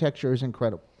architecture is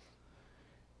incredible.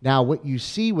 Now, what you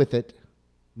see with it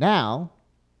now,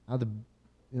 how the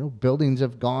buildings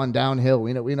have gone downhill.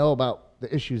 We know about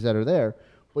the issues that are there,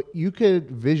 but you could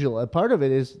visualize. Part of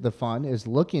it is the fun is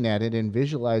looking at it and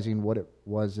visualizing what it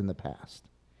was in the past,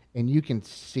 and you can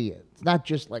see it. It's not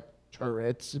just like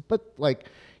turrets, but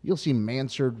you'll see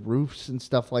mansard roofs and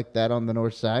stuff like that on the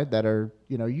north side that are,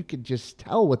 you could just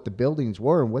tell what the buildings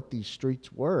were and what these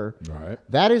streets were. Right.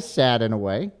 That is sad in a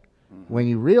way when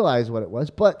you realize what it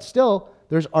was, but still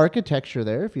there's architecture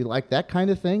there. If you like that kind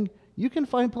of thing, you can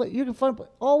find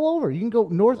all over. You can go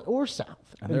north or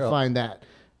south and find that.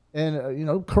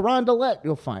 And, Carondelet,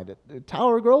 you'll find it.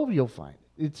 Tower Grove, you'll find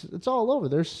it. It's all over.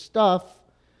 There's stuff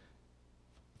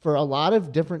for a lot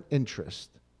of different interests.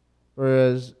 For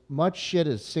as much shit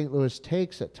as St. Louis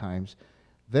takes at times,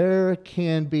 there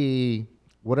can be,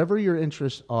 whatever your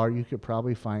interests are, you could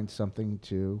probably find something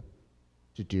to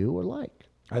do or like.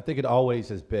 I think it always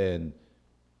has been,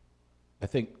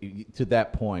 to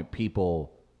that point,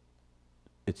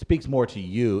 it speaks more to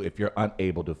you if you're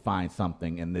unable to find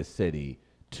something in this city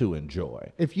to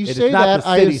enjoy. If you say that,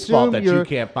 I assume you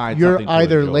can't find you're something to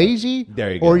either enjoy. lazy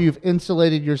or you've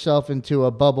insulated yourself into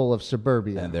a bubble of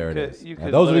suburbia. And there it is.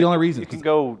 And those are the only reasons. You can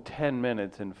go 10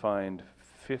 minutes and find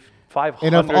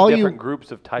 500 different groups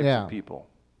of types of people.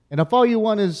 And if all you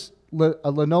want is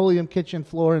a linoleum kitchen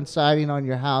floor and siding on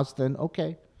your house, then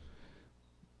okay.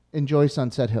 Enjoy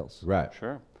Sunset Hills. Right.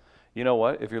 Sure. You know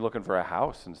what? If you're looking for a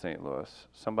house in St. Louis,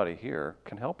 somebody here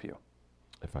can help you.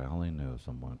 If I only knew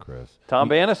someone, Chris. Tom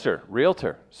Bannister,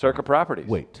 realtor, Circa Properties.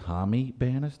 Wait, Tommy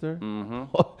Bannister?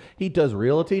 Mm-hmm. He does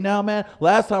realty now, man?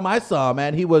 Last time I saw him,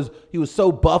 man, he was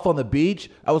so buff on the beach.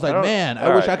 I was like,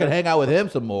 I wish I could hang out with him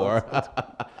some more.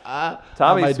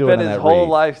 Tommy's spent his whole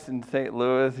life in St.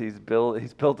 Louis. He's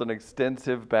built an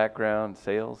extensive background,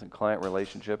 sales and client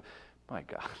relationship. My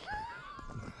God.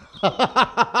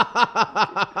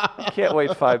 You can't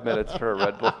wait 5 minutes for a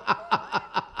Red Bull.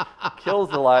 Kills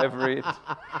the live read.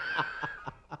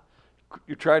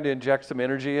 You're trying to inject some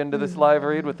energy into this live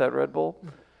read with that Red Bull?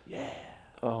 Yeah.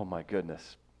 Oh, my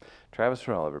goodness. Travis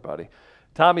Farrell, everybody.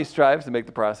 Tommy strives to make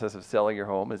the process of selling your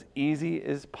home as easy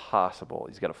as possible.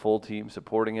 He's got a full team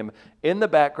supporting him in the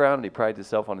background, and he prides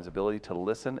himself on his ability to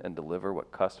listen and deliver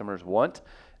what customers want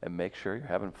and make sure you're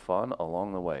having fun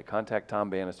along the way. Contact Tom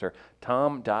Bannister,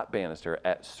 tom.bannister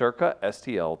at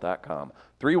circastl.com.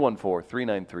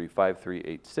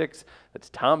 314-393-5386. That's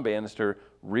Tom Bannister,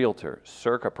 Realtor,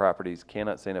 Circa Properties.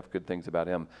 Cannot say enough good things about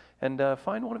him. And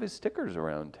find one of his stickers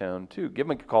around town, too. Give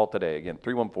him a call today. Again,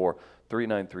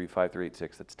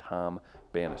 314-393-5386. That's Tom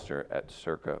Bannister at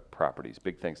Circa Properties.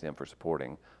 Big thanks to him for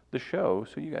supporting the show,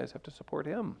 so you guys have to support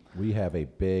him. We have a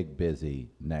big, busy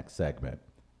next segment.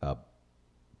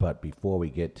 But before we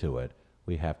get to it,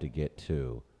 we have to get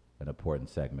to an important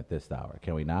segment this hour.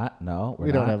 Can we not? No,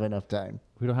 We don't have enough time.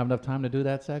 We don't have enough time to do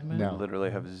that segment? No.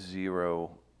 Literally have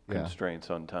zero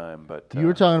constraints on time. But You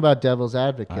were talking about Devil's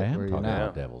Advocate. I am were you talking not?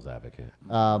 about Devil's Advocate.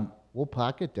 We'll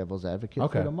pocket Devil's Advocate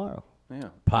Okay. for tomorrow. Yeah.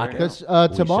 Pocket. Because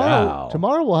We tomorrow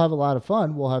shall. we'll have a lot of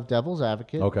fun. We'll have Devil's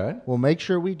Advocate. Okay. We'll make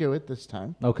sure we do it this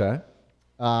time Okay.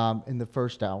 in the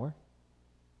first hour.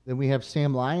 Then we have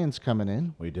Sam Lyons coming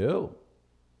in We do.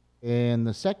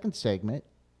 the second segment,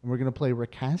 and we're going to play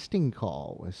Recasting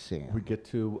Call with Sam. We get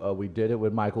to, we did it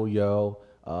with Michael Yo,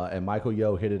 and Michael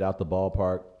Yo hit it out the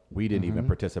ballpark. We didn't even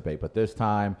participate, but this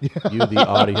time, you, the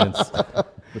audience,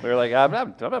 We were like, I'm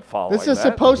not following This is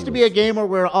that. supposed to be a game where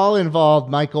we're all involved,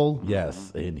 Michael.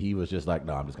 yes, and he was just like,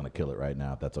 no, I'm just going to kill it right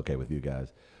now, if that's okay with you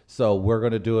guys. So we're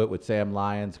going to do it with Sam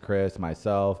Lyons, Chris,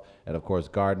 myself, and of course,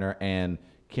 Gardner. And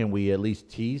can we at least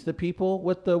tease the people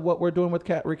with what we're doing with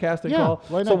Recasting Yeah, Call?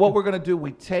 why So not? what we're going to do,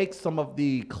 we take some of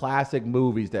the classic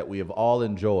movies that we have all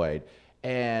enjoyed,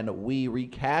 and we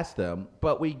recast them,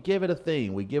 but we give it a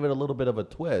theme. We give it a little bit of a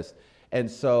twist. And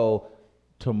so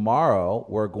tomorrow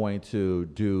we're going to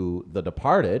do The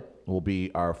Departed, will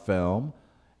be our film,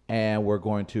 and we're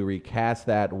going to recast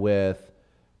that with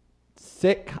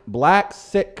black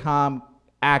sitcom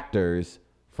actors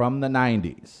from the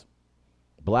 90s.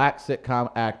 Black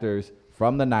sitcom actors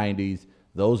from the 90s.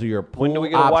 Those are your pool When do we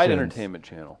get a wide options. entertainment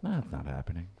channel? No, it's not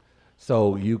happening.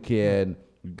 So you can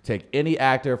take any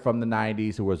actor from the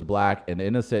 90s who was black and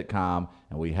in a sitcom,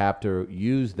 and we have to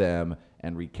use them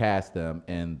and recast them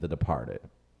in The Departed.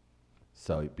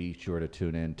 So be sure to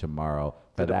tune in tomorrow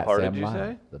for The that. Departed, Sam you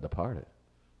Lyons. say? The Departed.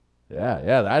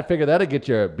 Yeah. I figured that'd get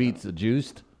your beats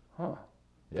juiced. Huh.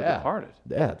 The Yeah. Departed.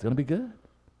 Yeah, it's gonna be good.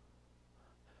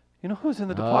 You know who's in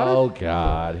The Departed? Oh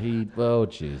God, oh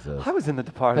Jesus. I was in The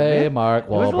Departed. Hey, man. Mark It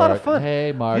was a lot of Wahlberg. fun.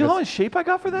 Hey, Mark, You know how it's- in shape I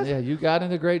got for this? Yeah, you got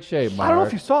into great shape, Mark. I don't know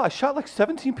if you saw. I shot like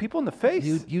 17 people in the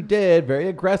face. You did very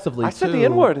aggressively. I said the too.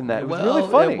 N-word in that. It was really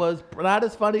funny. It was not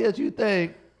as funny as you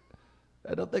think.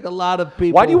 I don't think a lot of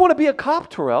people. Why do you want to be a cop,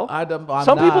 Terrell? I'm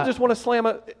Some people not. just want to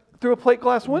slam through a plate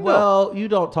glass window. Well, you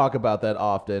don't talk about that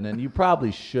often, and you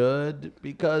probably should,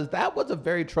 because that was a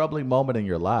very troubling moment in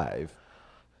your life.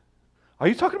 Are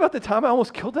you talking about the time I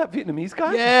almost killed that Vietnamese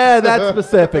guy? Yeah, that's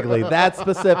specifically,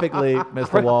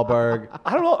 Mr. Wahlberg.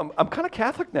 I don't know. I'm kind of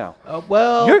Catholic now.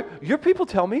 Well, Your people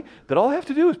tell me that all I have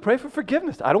to do is pray for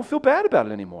forgiveness. I don't feel bad about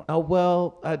it anymore.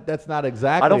 That's not I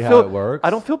exactly don't how feel. it works.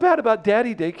 I don't feel bad about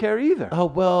daddy daycare either. Oh,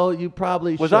 well, you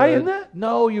probably Was should. I in that?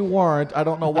 No, you weren't. I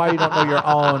don't know why you don't know your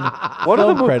own One of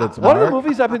film the credits, One of the Mark.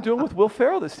 movies I've been doing with Will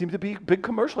Ferrell that seem to be big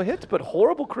commercial hits, but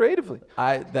horrible creatively.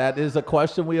 That is a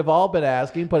question we have all been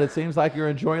asking, but it seems like you're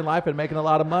enjoying life and making a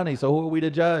lot of money. So who are we to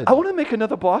judge? I want to make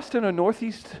another Boston or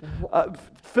Northeast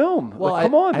film. Well, Like,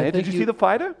 come on, I man. Did think you see The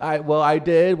Fighter? I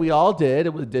did. We all did.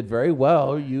 It did very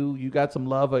well. You got some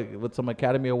love with some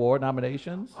Academy Award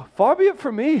nominations. Far be it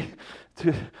from me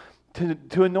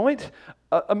to anoint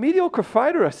a mediocre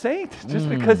fighter a saint just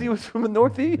because he was from the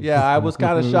Northeast. Yeah, I was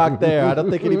kind of shocked there. I don't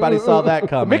think anybody saw that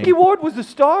coming. Mickey Ward was the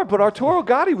star, but Arturo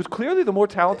Gatti was clearly the more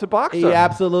talented boxer. He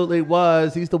absolutely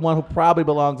was. He's the one who probably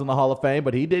belongs in the Hall of Fame,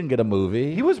 but he didn't get a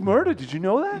movie. He was murdered. Did you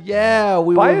know that? Yeah,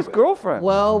 By his girlfriend.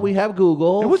 Well, we have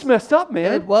Google. It was messed up,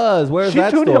 man. It was. Where's she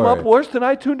that tuned story? him up worse than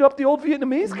I tuned up the old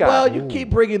Vietnamese guy. Well, you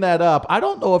keep bringing that up. I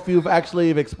don't know if you've actually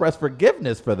expressed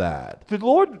forgiveness for that. The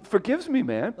Lord forgives me,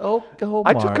 man. Oh,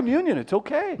 I Mark. took communion. It's okay.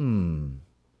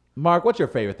 Mark, what's your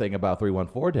favorite thing about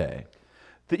 314 Day?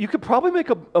 That you could probably make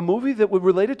a movie that would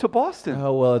relate it to Boston.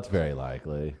 Oh, well, it's very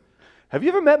likely. Have you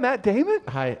ever met Matt Damon?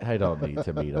 I don't need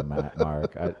to meet him,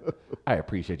 Mark. I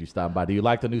appreciate you stopping by. Do you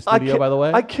like the new studio, by the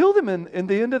way? I killed him in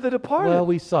the end of The Departed. Well,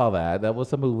 we saw that. That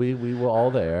was a movie. We were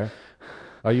all there.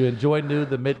 Are you enjoying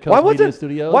the Midcoast why Media wasn't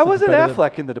Studios? Why It's wasn't better than-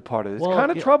 Affleck in The Departed? It's Well,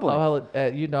 kind of yeah, troubling. Well,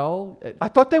 I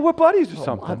thought they were buddies or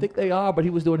something. I think they are, but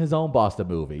he was doing his own Boston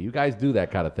movie. You guys do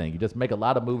that kind of thing. You just make a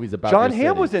lot of movies about John your Hamm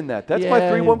city. was in that. That's my Yeah,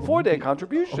 314 Day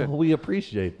contribution. Oh, we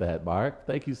appreciate that, Mark.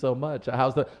 Thank you so much.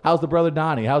 How's the brother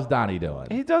Donnie? How's Donnie doing?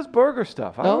 He does burger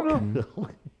stuff. I don't know.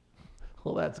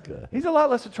 Well, that's good. He's a lot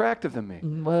less attractive than me.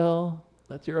 Well,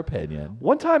 That's your opinion.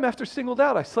 One time after singled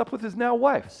out, I slept with his now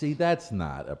wife. See, that's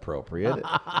not appropriate,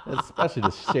 especially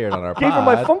to share it on our Gave her pod.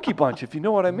 my funky bunch, if you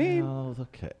know what I mean. Oh,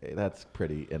 okay. That's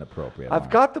pretty inappropriate. I've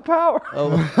got the power. I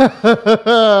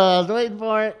was waiting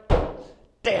for it.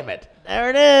 Damn it. There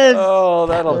it is. Oh,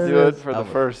 that'll There do it it is. for the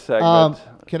first segment.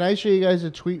 Can I show you guys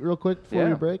a tweet real quick before Yeah.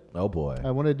 we break? Oh, boy.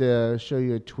 I wanted to show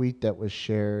you a tweet that was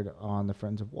shared on the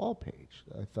Friends of WAL page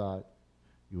that I thought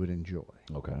you would enjoy.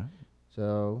 Okay.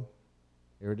 So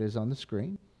here it is on the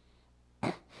screen.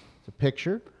 It's a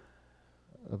picture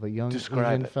of a young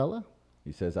Describe Asian it. fella.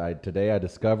 He says, today I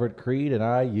discovered Creed and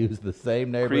I used the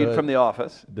same neighborhood Creed from The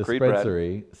Office. Creed Brad.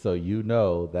 dispensary, so you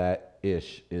know that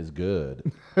ish is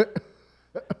good.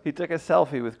 He took a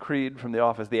selfie with Creed from The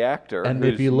Office, the actor. And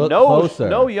who's if you look no, closer-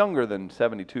 no younger than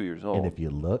 72 years old. And if you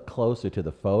look closer to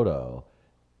the photo,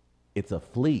 it's a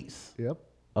fleece, Yep.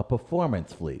 a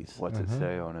performance fleece. What's it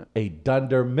say on it? A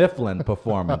Dunder Mifflin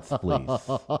performance fleece.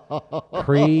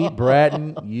 Creed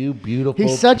Bratton, you beautiful.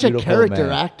 He's such a beautiful character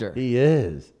man. actor. He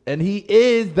is, and he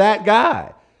is that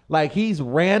guy. Like he's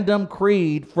random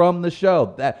Creed from the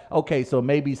show. That okay? So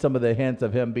maybe some of the hints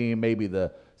of him being maybe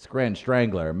the Scren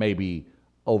Strangler, maybe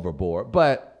overboard.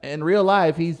 But in real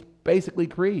life, he's basically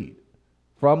Creed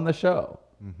from the show.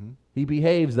 He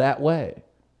behaves that way.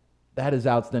 That is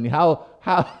outstanding. How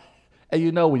and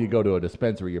you know when you go to a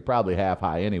dispensary, you're probably half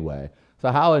high anyway.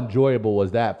 So how enjoyable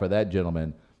was that for that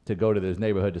gentleman to go to this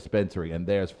neighborhood dispensary and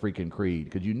there's freaking Creed?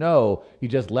 Because you know he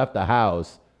just left the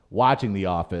house watching The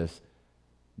Office.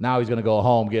 Now he's going to go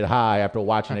home, get high after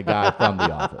watching a guy from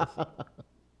The Office.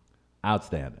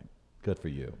 Outstanding. Good for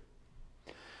you.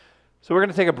 So we're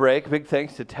going to take a break. Big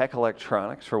thanks to Tech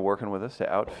Electronics for working with us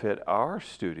to outfit our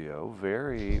studio.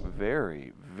 Very,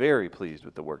 very, very pleased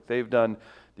with the work they've done.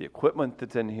 The equipment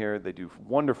that's in here, they do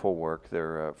wonderful work.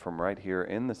 They're from right here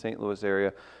in the St. Louis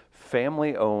area.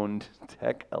 Family-owned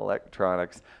Tech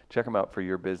Electronics. Check them out for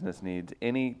your business needs.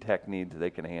 Any tech needs they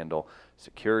can handle.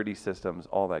 Security systems,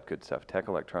 all that good stuff. Tech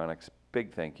Electronics,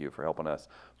 big thank you for helping us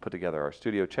put together our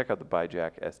studio. Check out the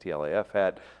BiJack STLAF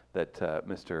hat that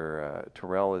Mr.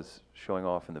 Terrell is showing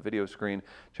off in the video screen.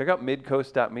 Check out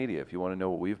midcoast.media if you want to know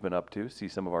what we've been up to, see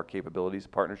some of our capabilities,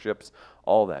 partnerships,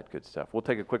 all that good stuff. We'll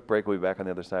take a quick break. We'll be back on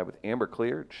the other side with Amber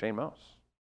Clear and Shane Mouse.